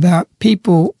about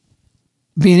people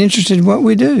being interested in what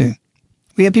we do.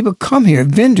 We have people come here,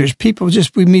 vendors, people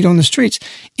we meet on the streets,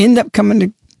 end up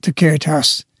coming to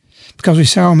Caritas because we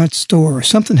saw them at the store or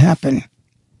something happened.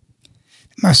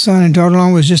 My son and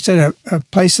daughter-in-law was just at a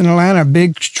place in Atlanta, a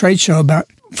big trade show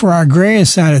for our agrarian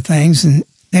side of things, and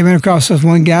they ran across this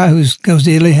one guy who goes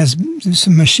to Italy, has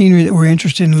some machinery that we're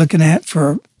interested in looking at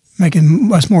for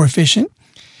making us more efficient.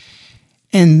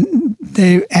 And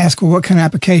they asked, well, what kind of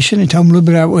application? And told him a little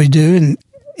bit about what we do. And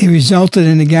it resulted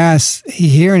in the guy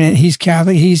hearing it. He's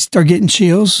Catholic. He started getting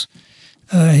chills.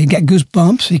 He got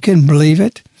goosebumps. He couldn't believe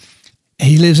it.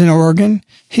 He lives in Oregon.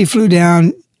 He flew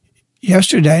down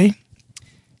yesterday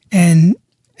and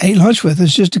ate lunch with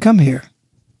us just to come here.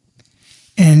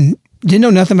 And didn't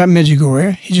know nothing about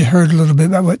Medjugorje. He just heard a little bit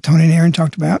about what Tony and Aaron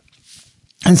talked about.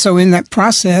 And so in that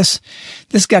process,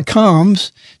 this guy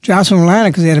drives from Atlanta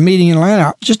because he had a meeting in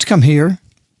Atlanta just to come here.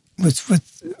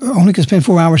 Only could spend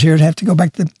 4 hours here to have to go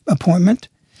back to the appointment.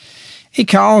 He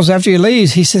calls after he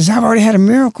leaves. He says, I've already had a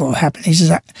miracle happen. He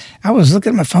says, I was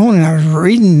looking at my phone and I was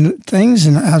reading things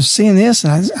and I was seeing this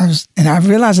and I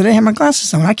realized I didn't have my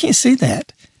glasses on. I can't see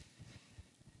that.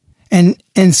 And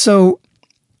so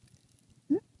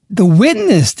the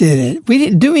witness did it. We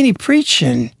didn't do any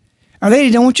preaching. Our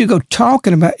Lady don't want you to go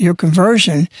talking about your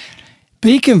conversion.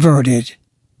 Be converted.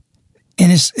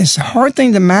 And it's a hard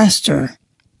thing to master,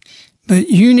 but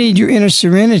you need your inner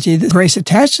serenity, the grace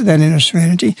attached to that inner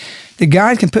serenity, that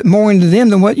God can put more into them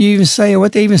than what you even say or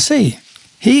what they even see.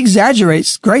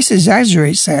 Grace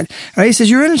exaggerates that. Our Lady says,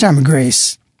 you're in a time of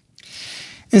grace.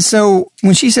 And so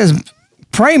when she says,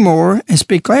 pray more and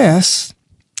speak less,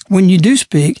 when you do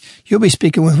speak, you'll be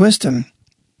speaking with wisdom.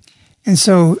 And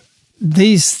so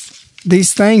these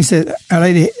things that Our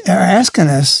Lady are asking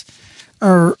us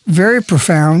are very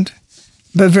profound,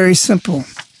 but very simple.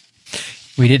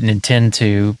 We didn't intend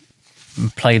to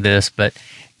play this, but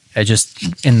I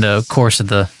just, in the course of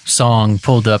the song,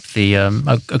 pulled up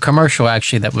a commercial,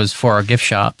 actually, that was for our gift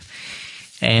shop.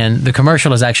 And the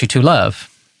commercial is actually To Love.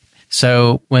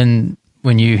 So when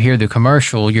you hear the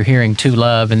commercial, you're hearing To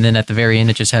Love, and then at the very end,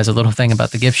 it just has a little thing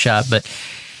about the gift shop. But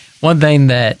one thing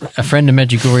that a friend of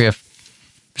Medjugorje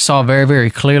saw very, very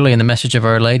clearly in the message of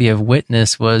Our Lady of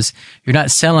Witness was, you're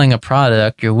not selling a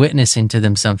product, you're witnessing to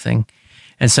them something.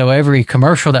 And so every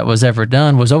commercial that was ever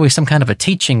done was always some kind of a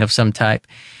teaching of some type.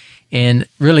 And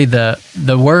really the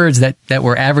words that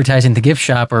were advertising the gift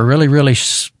shop are really, really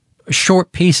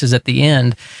short pieces at the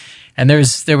end. And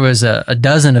there was a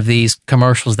dozen of these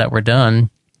commercials that were done,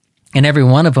 and every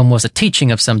one of them was a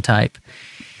teaching of some type.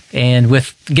 And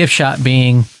with gift shop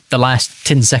being the last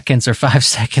 10 seconds or 5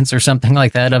 seconds or something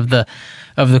like that of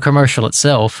the commercial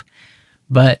itself.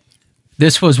 But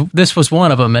this was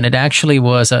one of them, and it actually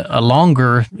was a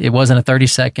longer, it wasn't a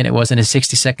 30-second, it wasn't a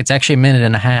 60-second, it's actually a minute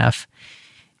and a half.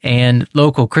 And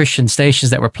local Christian stations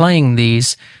that were playing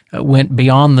these went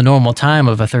beyond the normal time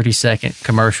of a 30-second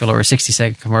commercial or a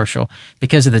 60-second commercial.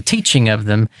 Because of the teaching of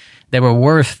them, they were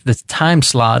worth the time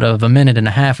slot of a minute and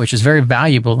a half, which is very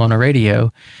valuable on a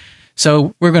radio.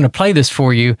 So we're going to play this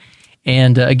for you.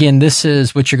 And again, this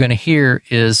is what you're going to hear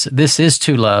this is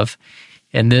To Love.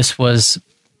 And this was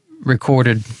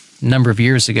recorded a number of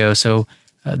years ago. So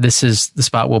this is the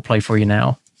spot we'll play for you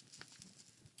now.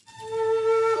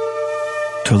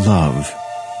 To love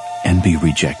and be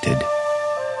rejected.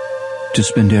 To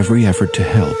spend every effort to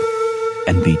help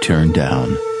and be turned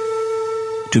down.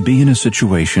 To be in a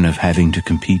situation of having to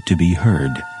compete to be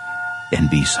heard and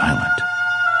be silent.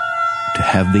 To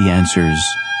have the answers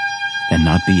and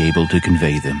not be able to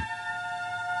convey them.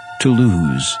 To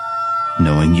lose,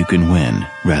 knowing you can win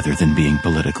rather than being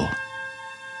political.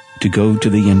 To go to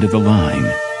the end of the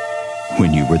line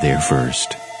when you were there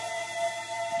first.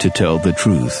 To tell the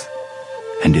truth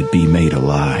and it be made a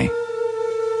lie.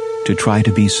 To try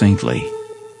to be saintly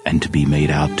and to be made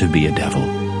out to be a devil.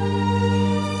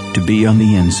 To be on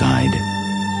the inside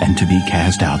and to be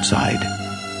cast outside.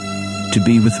 To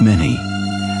be with many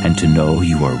and to know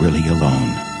you are really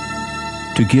alone.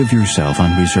 To give yourself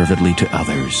unreservedly to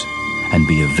others and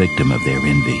be a victim of their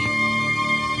envy.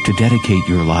 To dedicate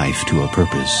your life to a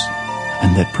purpose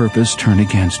and that purpose turn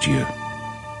against you.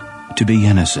 To be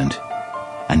innocent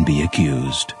and be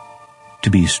accused. to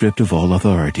be stripped of all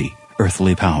authority,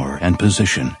 earthly power, and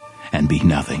position, and be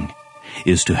nothing,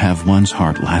 is to have one's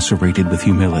heart lacerated with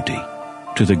humility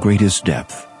to the greatest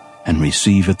depth and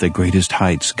receive at the greatest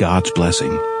heights God's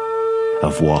blessing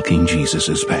of walking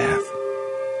Jesus' path.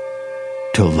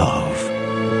 To love.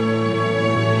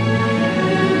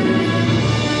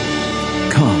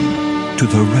 Come to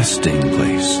the resting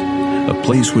place, a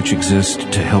place which exists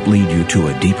to help lead you to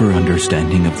a deeper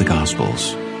understanding of the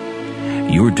Gospels.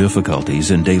 Your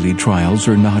difficulties and daily trials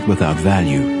are not without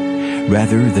value.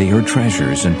 Rather, they are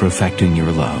treasures in perfecting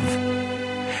your love.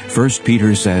 1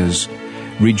 Peter says,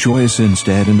 "Rejoice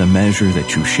instead in the measure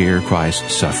that you share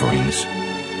Christ's sufferings."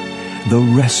 The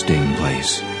resting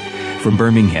place. From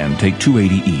Birmingham, take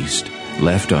 280 east,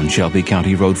 left on Shelby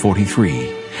County Road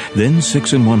 43, then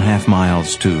 6½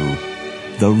 miles to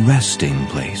the resting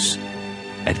place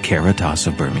at Caritas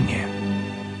of Birmingham.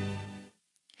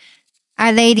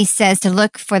 Our Lady says to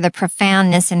look for the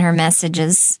profoundness in her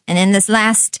messages. And in this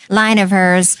last line of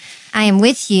hers, I am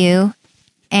with you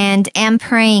and am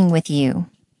praying with you.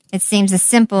 It seems a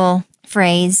simple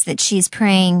phrase that she's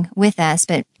praying with us,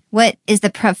 but what is the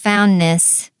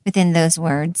profoundness within those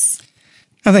words?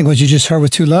 I think what you just heard with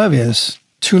true love is.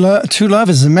 True love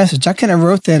is the message. I couldn't have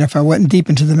wrote that if I wasn't deep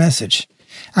into the message.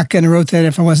 I couldn't have wrote that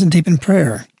if I wasn't deep in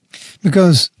prayer.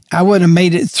 Because I wouldn't have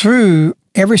made it through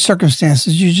every circumstance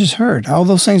that you just heard. All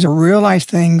those things are real life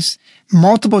things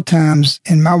multiple times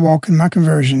in my walk and my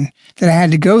conversion that I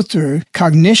had to go through.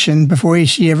 Cognition, before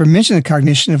she ever mentioned the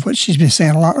cognition of what she's been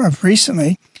saying a lot of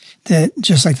recently, that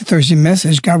just like the Thursday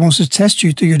message, God wants to test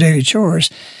you through your daily chores.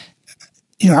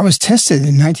 You know, I was tested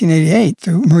in 1988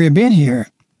 through Maria being here.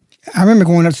 I remember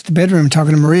going up to the bedroom and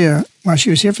talking to Maria while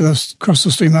she was here for across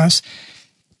those 3 months.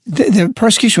 The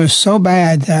persecution was so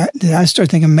bad that I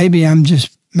started thinking maybe I'm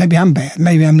bad.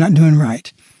 Maybe I'm not doing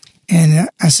right. And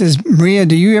I says, Maria,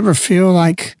 do you ever feel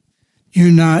like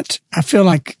I feel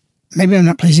like maybe I'm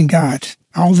not pleasing God.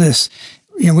 All this,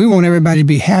 we want everybody to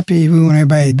be happy. We want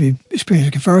everybody to be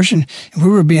experiencing conversion. And we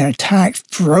were being attacked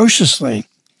ferociously.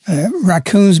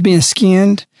 Raccoons being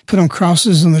skinned, put on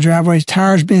crosses on the driveways,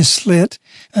 tires being slit,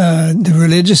 the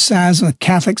religious sides of the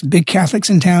Catholics, big Catholics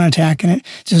in town attacking it.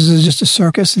 This was just a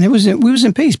circus. And we was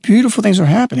in peace. Beautiful things were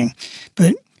happening.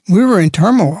 But we were in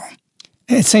turmoil.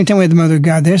 At the same time, we had the Mother of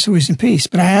God there, so we was in peace.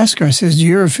 But I asked her, I says, do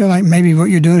you ever feel like maybe what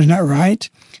you're doing is not right?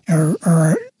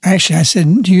 Or actually, I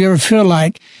said, do you ever feel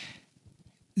like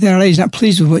that Our Lady's not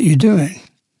pleased with what you're doing?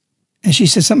 And she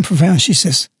said something profound. She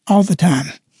says, all the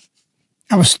time.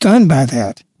 I was stunned by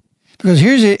that. Because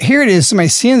here it is, somebody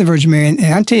seeing the Virgin Mary. And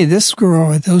I tell you, this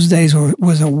girl at those days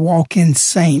was a walk-in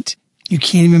saint. You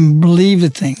can't even believe the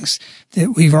things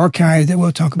that we've archived that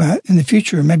we'll talk about in the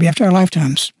future, maybe after our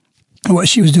lifetimes. What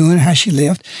she was doing, how she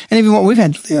lived, and even what we've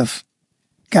had to live.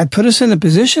 God put us in the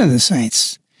position of the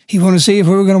saints. He wanted to see if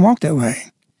we were going to walk that way.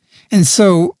 And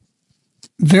so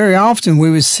very often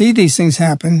we would see these things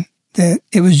happen, that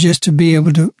it was just to be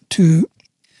able to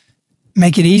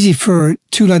make it easy for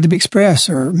true love to be expressed,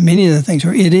 or many of the things,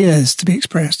 or it is to be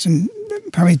expressed, and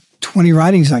probably 20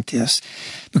 writings like this.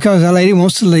 Because Our Lady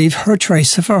wants to leave her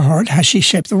trace of her heart, how she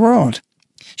shaped the world.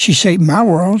 She shaped my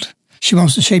world. She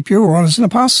wants to shape your world as an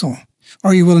apostle.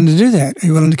 Are you willing to do that? Are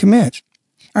you willing to commit?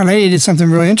 Our Lady did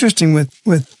something really interesting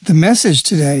with the message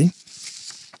today.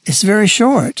 It's very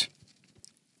short.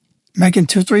 Making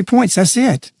 2 or 3 points, that's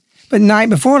it. But night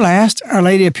before last, Our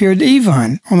Lady appeared to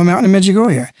Yvonne on the mountain of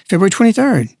Medjugorje, February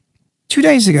 23rd, 2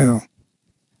 days ago,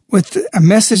 with a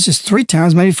message that's 3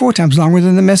 times, maybe 4 times longer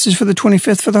than the message for the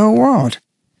 25th for the whole world.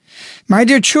 My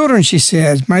dear children, she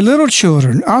said, my little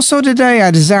children, also today I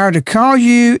desire to call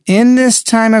you in this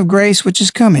time of grace which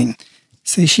is coming.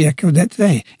 See, she echoed that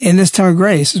today. In this time of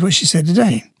grace is what she said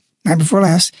today. Night before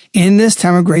last, in this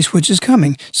time of grace which is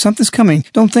coming. Something's coming.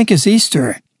 Don't think it's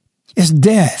Easter. It's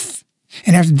death.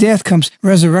 And after death comes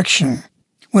resurrection.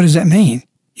 What does that mean?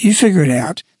 You figure it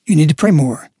out. You need to pray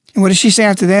more. And what does she say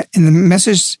after that in the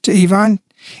message to Yvonne?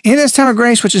 In this time of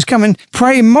grace which is coming,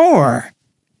 pray more.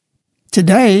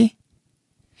 Today,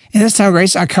 in this time of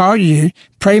grace, I call you,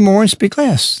 pray more and speak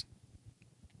less.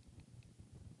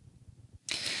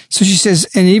 So she says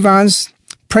in Yvonne's,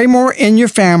 pray more in your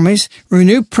families,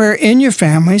 renew prayer in your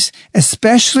families,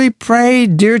 especially pray,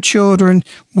 dear children,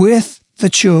 with the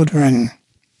children.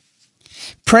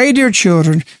 Pray, dear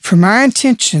children, for my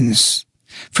intentions,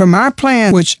 for my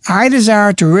plan, which I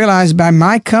desire to realize by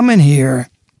my coming here.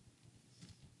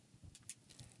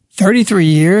 33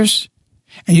 years,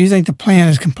 and you think the plan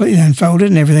is completely unfolded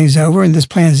and everything's over and this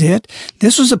plan's it?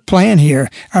 This was a plan here.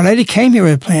 Our Lady came here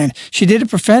with a plan. She did it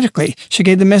prophetically. She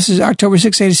gave the message October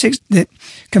 686 that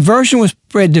conversion was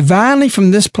spread divinely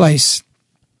from this place.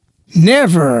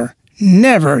 Never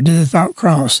did the thought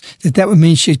cross that would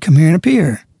mean she'd come here and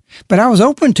appear. But I was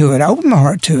open to it. I opened my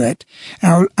heart to it.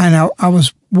 And I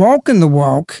was walking the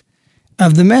walk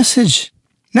of the message.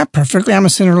 Not perfectly. I'm a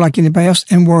sinner like anybody else,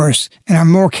 and worse. And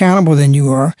I'm more accountable than you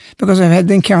are because I've had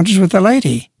the encounters with the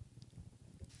lady.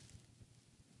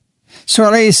 So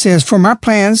our lady says, for my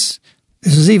plans,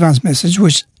 this is Yvonne's message,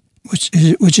 which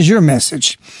is your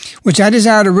message, which I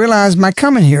desire to realize my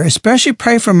coming here, especially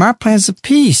pray for my plans of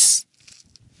peace.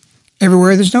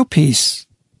 Everywhere there's no peace.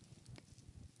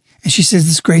 And she says,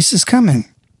 this grace is coming.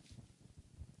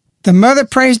 The mother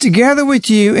prays together with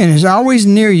you and is always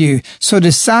near you. So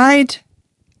decide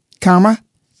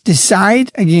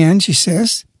again, she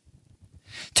says,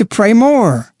 to pray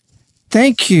more.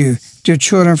 Thank you, dear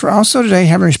children, for also today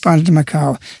having responded to my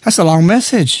call. That's a long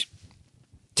message.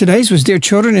 Today's was, dear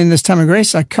children, in this time of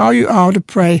grace, I call you all to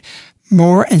pray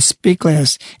more and speak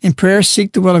less. In prayer,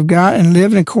 seek the will of God and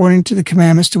live according to the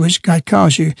commandments to which God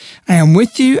calls you. I am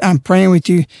with you. I'm praying with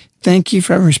you. Thank you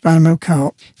for having responded to my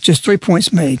call. Just 3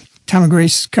 points made. Time of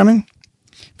grace is coming.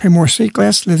 Pray more, speak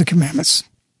less, live the commandments.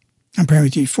 I'm praying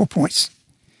with you. 4 points.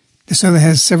 This other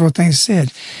has several things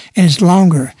said, and it's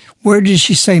longer. Where did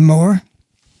she say more?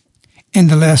 In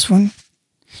the last one.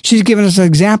 She's given us an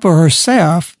example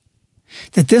herself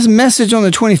that this message on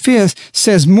the 25th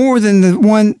says more than the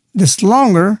one that's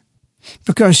longer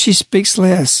because she speaks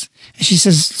less. And she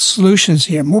says solutions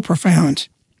here, more profound.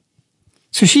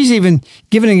 So she's even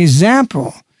given an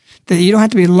example that you don't have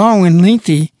to be long and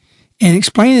lengthy in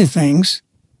explaining things.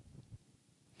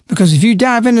 Because if you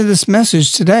dive into this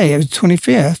message today, of the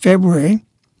 25th, February,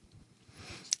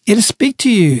 it'll speak to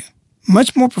you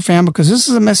much more profound because this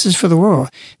is a message for the world.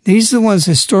 These are the ones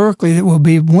historically that will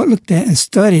be looked at and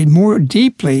studied more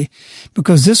deeply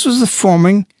because this was the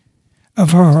forming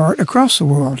of her heart across the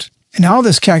world. And all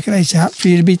this calculates out for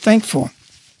you to be thankful.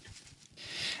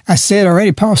 I said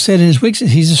already, Paul said in his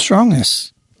weakness, he's the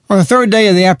strongest. On the third day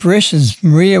of the apparitions,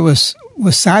 Maria was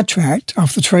sidetracked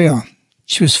off the trail.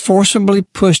 She was forcibly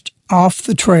pushed off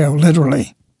the trail,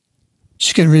 literally.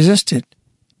 She couldn't resist it.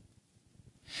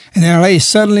 And then Our Lady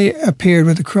suddenly appeared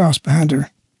with a cross behind her.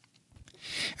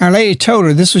 Our Lady told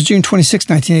her, this was June 26,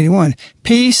 1981,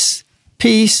 peace,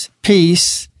 peace,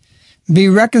 peace, be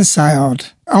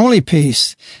reconciled, only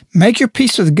peace. Make your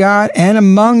peace with God and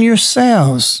among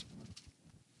yourselves.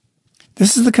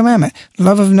 This is the commandment,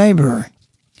 love of neighbor.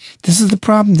 This is the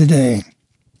problem today.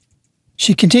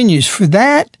 She continues, for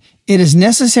that, it is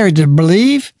necessary to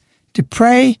believe, to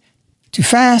pray, to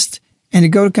fast, and to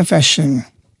go to confession.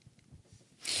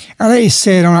 Our Lady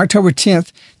said on October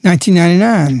 10th,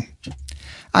 1999,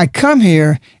 I come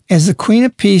here as the Queen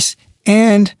of Peace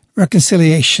and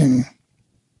Reconciliation.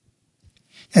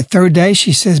 That third day,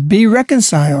 she says, be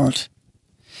reconciled.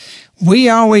 We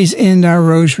always end our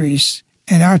rosaries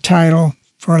and our title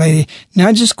for Our Lady,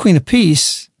 not just Queen of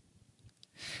Peace,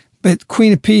 but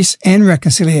Queen of Peace and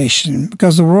Reconciliation,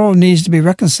 because the world needs to be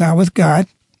reconciled with God.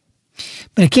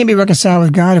 But it can't be reconciled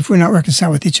with God if we're not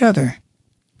reconciled with each other.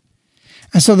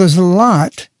 And so there's a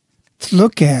lot to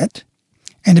look at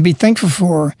and to be thankful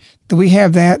for that we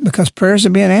have that because prayers are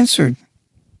being answered.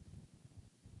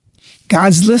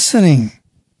 God's listening.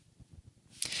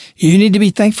 You need to be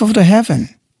thankful to heaven.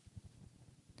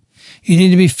 You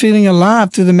need to be feeling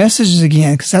alive through the messages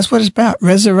again because that's what it's about,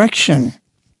 resurrection.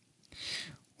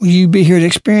 Will you be here to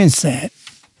experience that?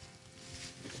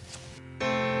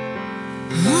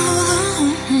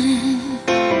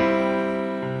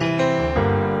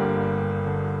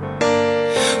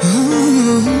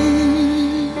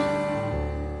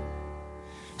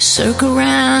 Circle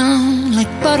round like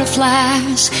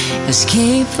butterflies,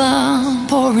 escape from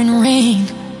pouring rain.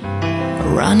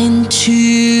 Run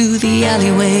into the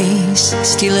alleyways,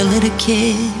 steal a little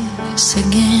kiss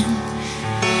again.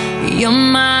 You're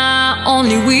my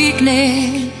only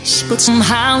weakness, but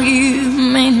somehow you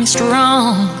made me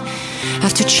strong.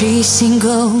 After chasing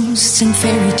ghosts and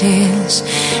fairy tales,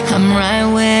 I'm right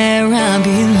where I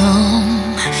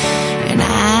belong. And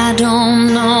I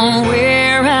don't know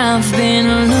where I've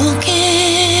been looking,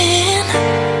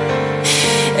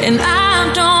 and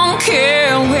I don't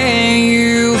care where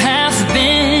you have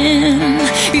been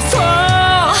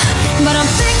before, but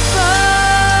I'm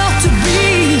thankful to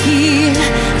be here,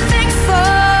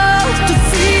 thankful to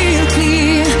feel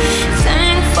clear,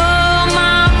 thankful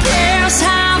my prayers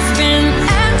have been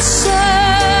answered.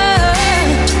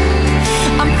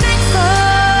 I'm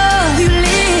thankful you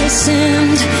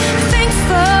listened,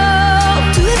 thankful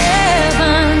to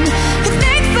heaven,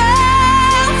 thankful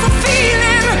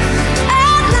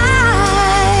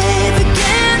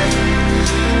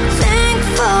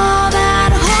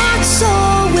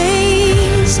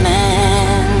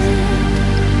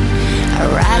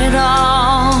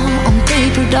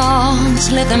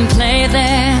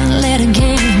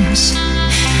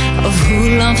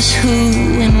loves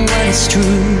who and what is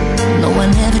true. No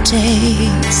one ever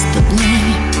takes the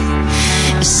blame.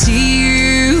 I see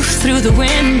you through the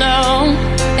window,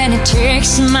 and it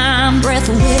takes my breath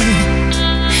away.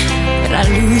 But I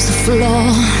lose the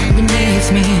floor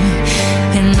beneath me,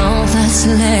 and all that's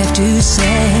left to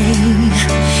say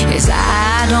is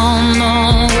I don't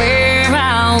know where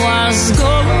I was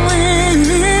going,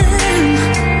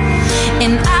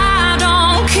 and I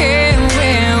don't care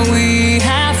where we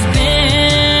have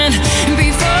been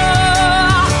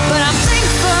before. But I'm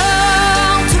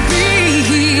thankful to be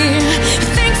here,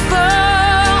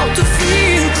 thankful to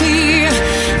feel clear,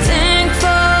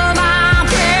 thankful my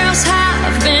prayers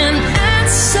have been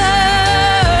answered.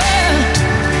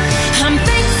 I'm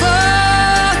thankful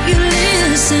you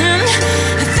listen,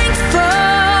 thankful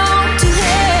to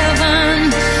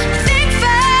heaven,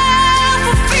 thankful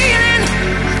for feeling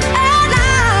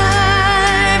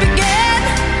alive again,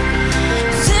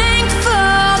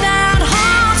 thankful that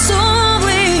hearts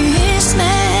always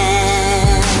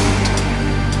met.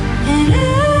 And I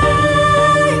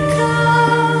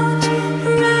caught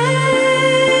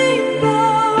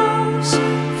rainbows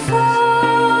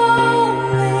falling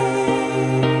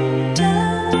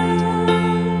down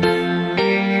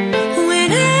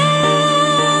when I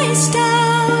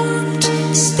stopped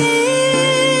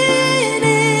spinning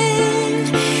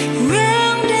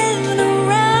round and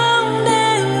around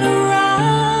and around.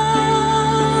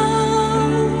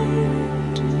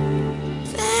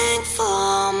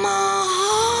 Thankful my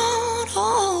heart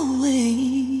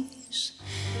always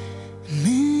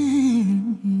meant.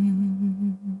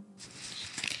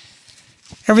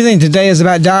 Everything today is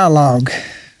about dialogue.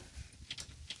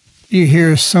 You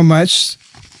hear so much,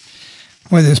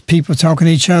 whether it's people talking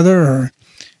to each other or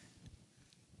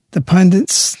the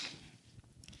pundits,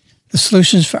 the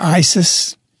solutions for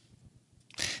ISIS,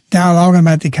 dialoguing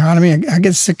about the economy. I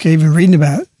get sick of even reading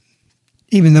about it,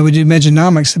 even though we do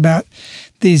Medjugonomics, about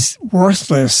these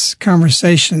worthless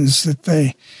conversations that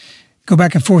they go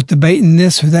back and forth debating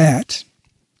this or that.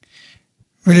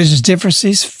 Religious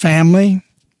differences, family.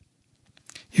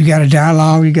 You got to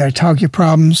dialogue, you got to talk your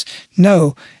problems.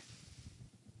 No,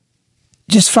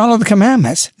 just follow the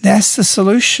commandments. That's the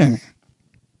solution.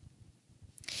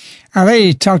 Our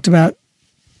lady talked about,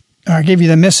 I gave you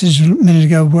the message a minute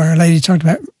ago where Our Lady talked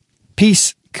about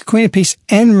peace, Queen of Peace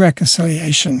and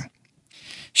reconciliation.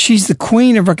 She's the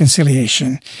Queen of reconciliation.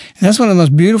 And that's one of the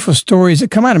most beautiful stories that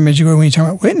come out of Medjugorje when you talk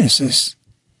about witnesses.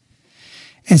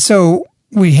 And so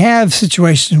we have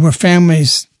situations where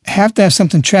families have to have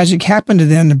something tragic happen to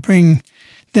them to bring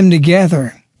them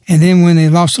together. And then when they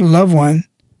lost a loved one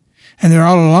and they're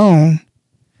all alone,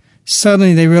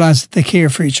 suddenly they realize that they care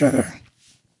for each other.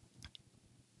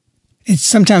 It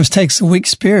sometimes takes a weak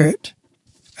spirit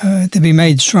to be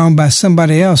made strong by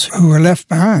somebody else who were left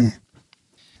behind.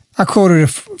 I quoted a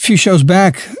few shows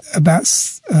back about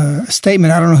a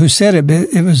statement, I don't know who said it, but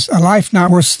it was, a life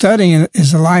not worth studying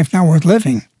is a life not worth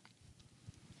living.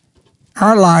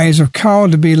 Our lives are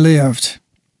called to be lived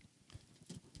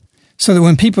so that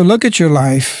when people look at your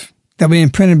life, they'll be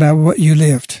imprinted by what you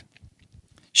lived,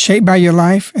 shaped by your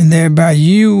life, and thereby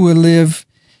you will live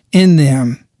in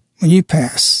them when you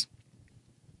pass.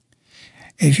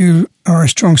 If you are a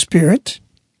strong spirit,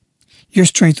 your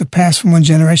strength will pass from one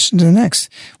generation to the next.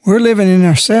 We're living in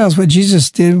ourselves what Jesus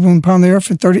did when upon the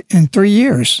earth in 3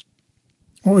 years,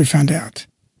 what we found out.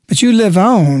 But you live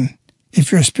on if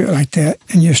you're a spirit like that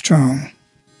and you're strong.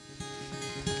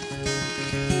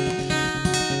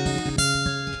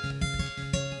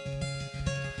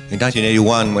 In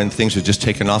 1981, when things were just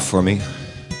taking off for me,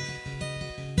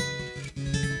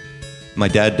 my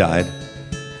dad died,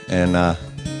 and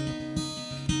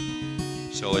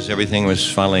so as everything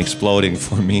was finally exploding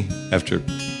for me after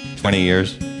 20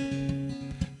 years,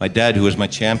 my dad, who was my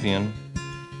champion,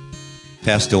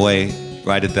 passed away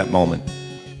right at that moment.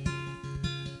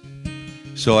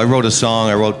 So I wrote a song,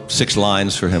 I wrote 6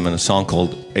 lines for him in a song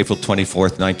called April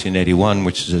 24th, 1981,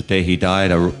 which is the day he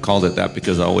died. I called it that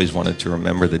because I always wanted to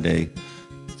remember the day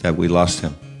that we lost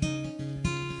him.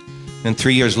 And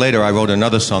 3 years later, I wrote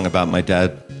another song about my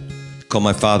dad called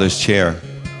My Father's Chair.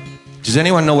 Does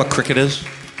anyone know what cricket is?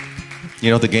 You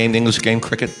know the game, the English game,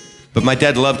 cricket? But my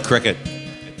dad loved cricket.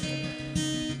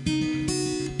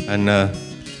 And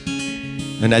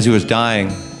as he was dying,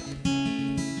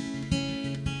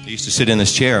 he used to sit in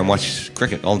his chair and watch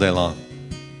cricket all day long.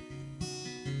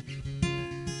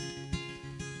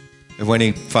 And when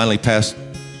he finally passed,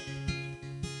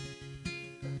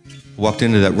 I walked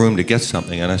into that room to get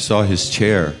something, and I saw his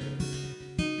chair.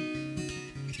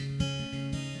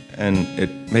 And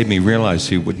it made me realize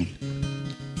he wouldn't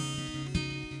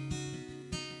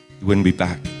be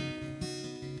back.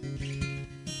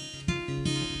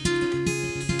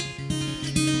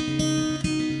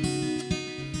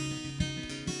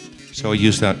 So I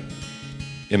used that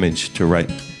image to write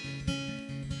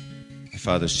my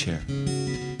father's chair.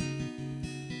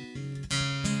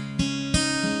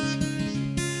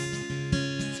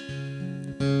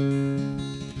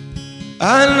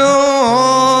 I know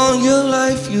all your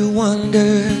life you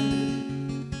wondered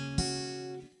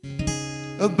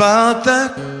about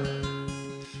that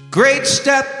great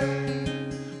step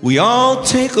we all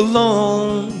take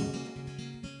alone.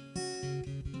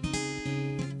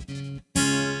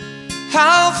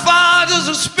 How far does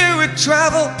a spirit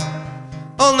travel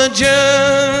on the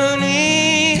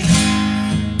journey?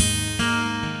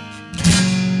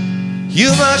 You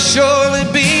must surely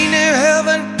be near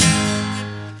heaven,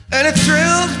 and it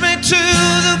thrills me to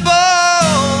the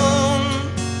bone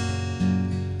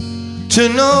to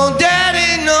know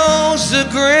Daddy knows the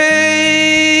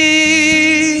great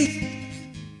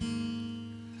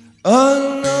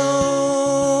unknown.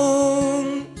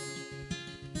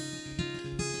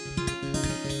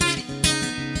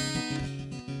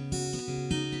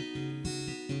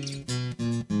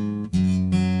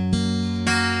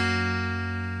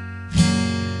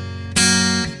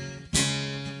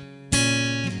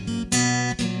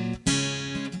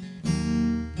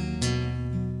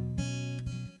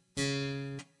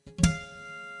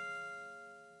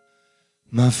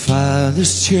 My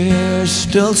father's chair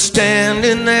still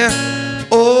standing there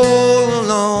all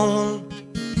alone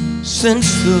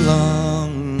since the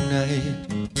long night.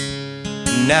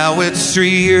 Now it's 3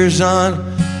 years on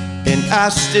and I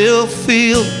still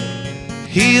feel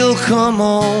he'll come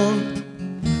home.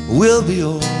 We'll be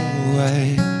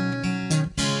alright.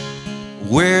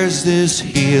 Where's this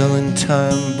healing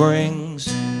time brings?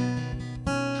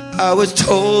 I was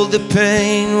told the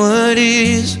pain would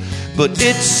ease, but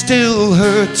it still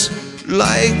hurts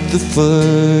like the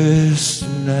first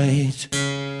night.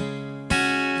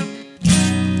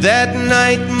 That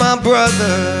night my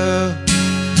brother,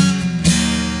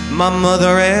 my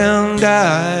mother and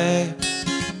I,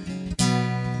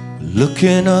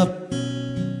 looking up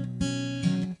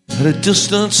at a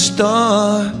distant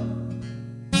star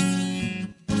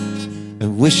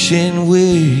and wishing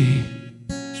we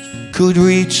could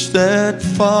reach that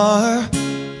far.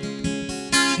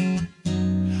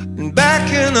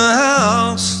 Back in the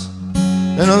house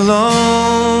and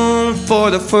alone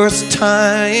for the first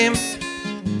time,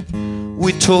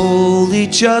 we told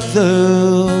each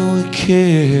other we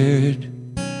cared.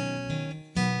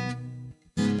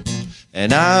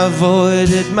 And I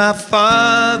avoided my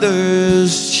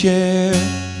father's chair.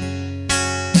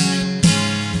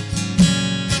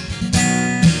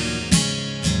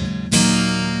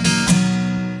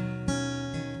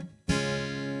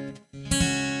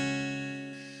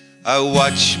 I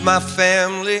watch my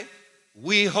family,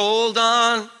 we hold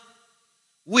on,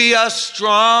 we are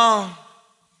strong,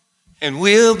 and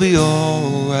we'll be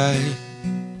alright.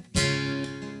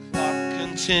 Clock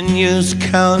continues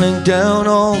counting down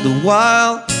all the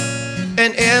while,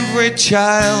 and every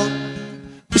child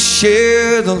will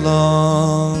share the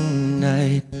long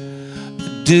night.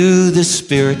 Do the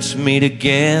spirits meet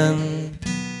again?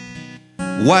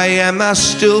 Why am I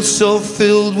still so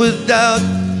filled with doubt?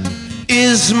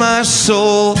 Is my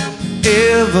soul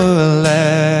everlasting?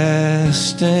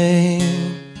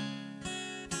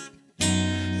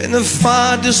 In the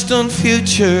far distant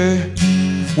future,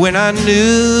 when I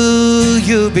knew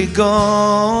you'd be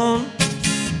gone,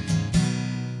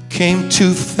 came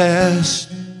too fast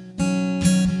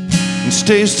and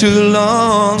stays too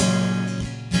long.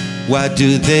 Why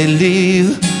do they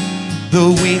leave the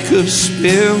weak of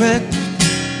spirit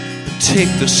and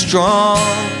take the strong?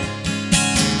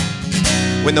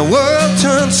 When the world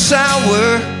turns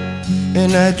sour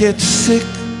and I get sick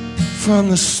from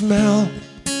the smell,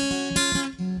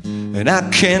 and I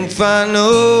can't find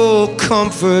no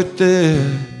comfort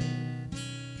there,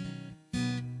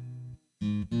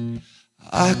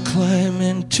 I climb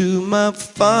into my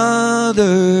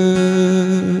father's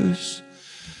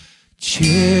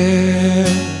chair.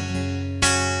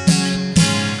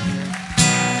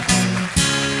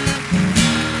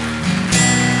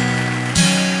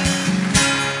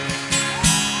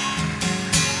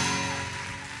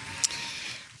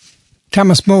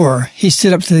 Thomas More, he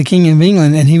stood up to the King of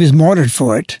England and he was martyred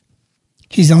for it.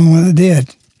 He's the only one that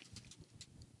did.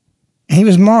 And he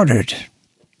was martyred.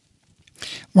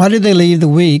 Why did they leave the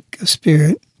weak of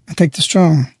spirit and take the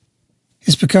strong?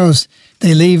 It's because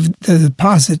they leave the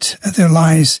deposit of their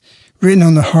lies written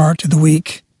on the heart of the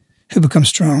weak who become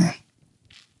strong.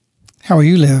 How will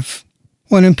you live?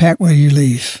 What impact will you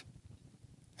leave?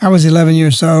 I was 11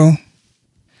 years old.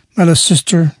 My little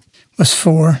sister was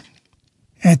 4.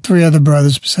 I had 3 other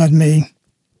brothers beside me.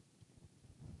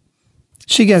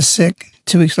 She got sick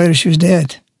 2 weeks later, she was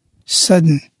dead.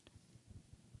 Sudden.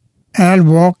 And I'd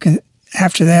walk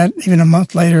after that, even a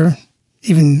month later,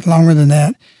 even longer than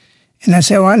that. And I'd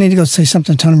say, I need to go say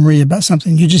something to Maria about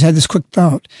something. You just had this quick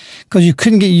thought. Because you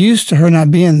couldn't get used to her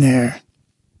not being there.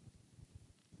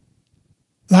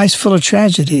 Life's full of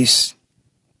tragedies.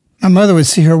 My mother would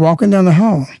see her walking down the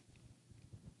hall.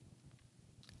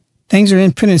 Things are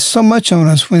imprinted so much on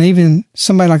us when even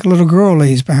somebody like a little girl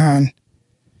leaves behind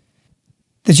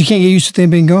that you can't get used to them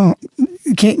being gone.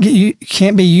 You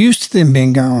can't be used to them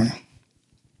being gone.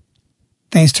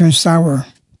 Things turn sour,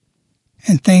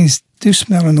 and things do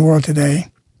smell in the world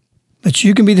today. But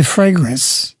you can be the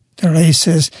fragrance. The lady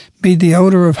says, be the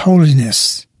odor of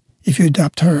holiness if you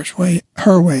adopt her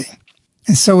way.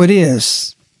 And so it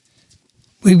is.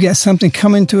 We've got something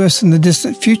coming to us in the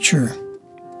distant future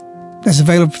that's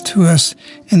available to us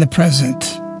in the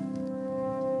present.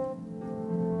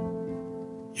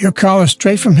 Your call is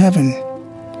straight from heaven,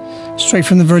 straight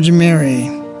from the Virgin Mary.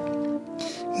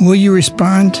 Will you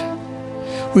respond?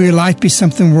 Will your life be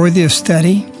something worthy of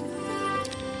study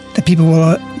that people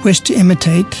will wish to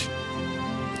imitate?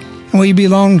 And will you be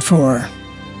longed for?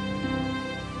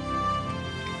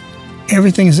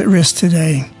 Everything is at risk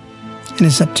today, and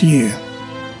it's up to you.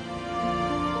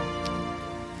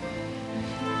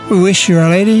 We wish you, Our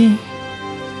Lady.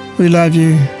 We love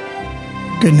you.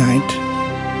 Good night.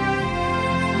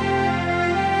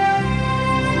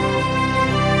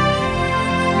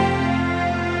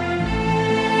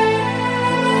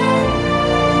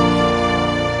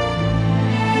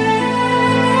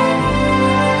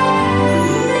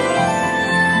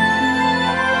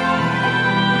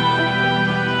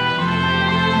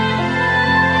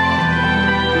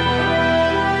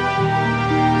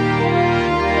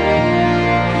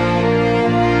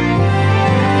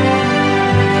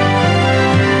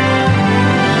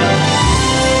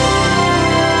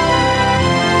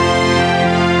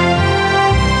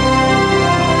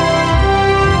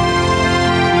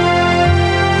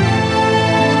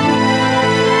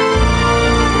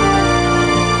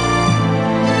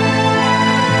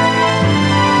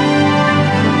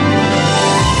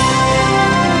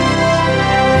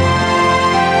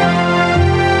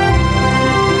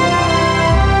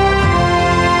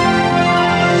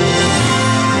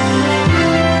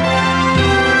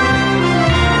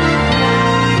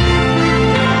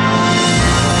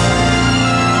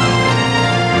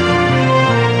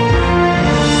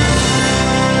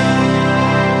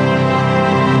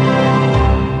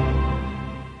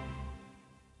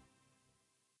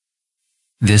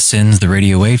 This ends the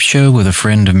Radio Wave Show with a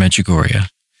Friend of Medjugorje.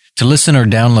 To listen or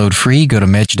download free, go to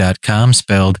mej.com,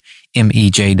 spelled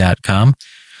MEJ.com.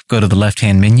 Go to the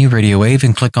left-hand menu, Radio Wave,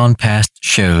 and click on Past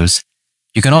Shows.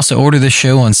 You can also order this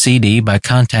show on CD by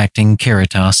contacting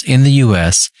Caritas in the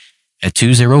U.S. at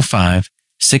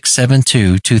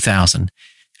 205-672-2000.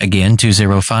 Again,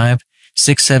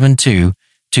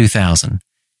 205-672-2000.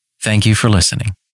 Thank you for listening.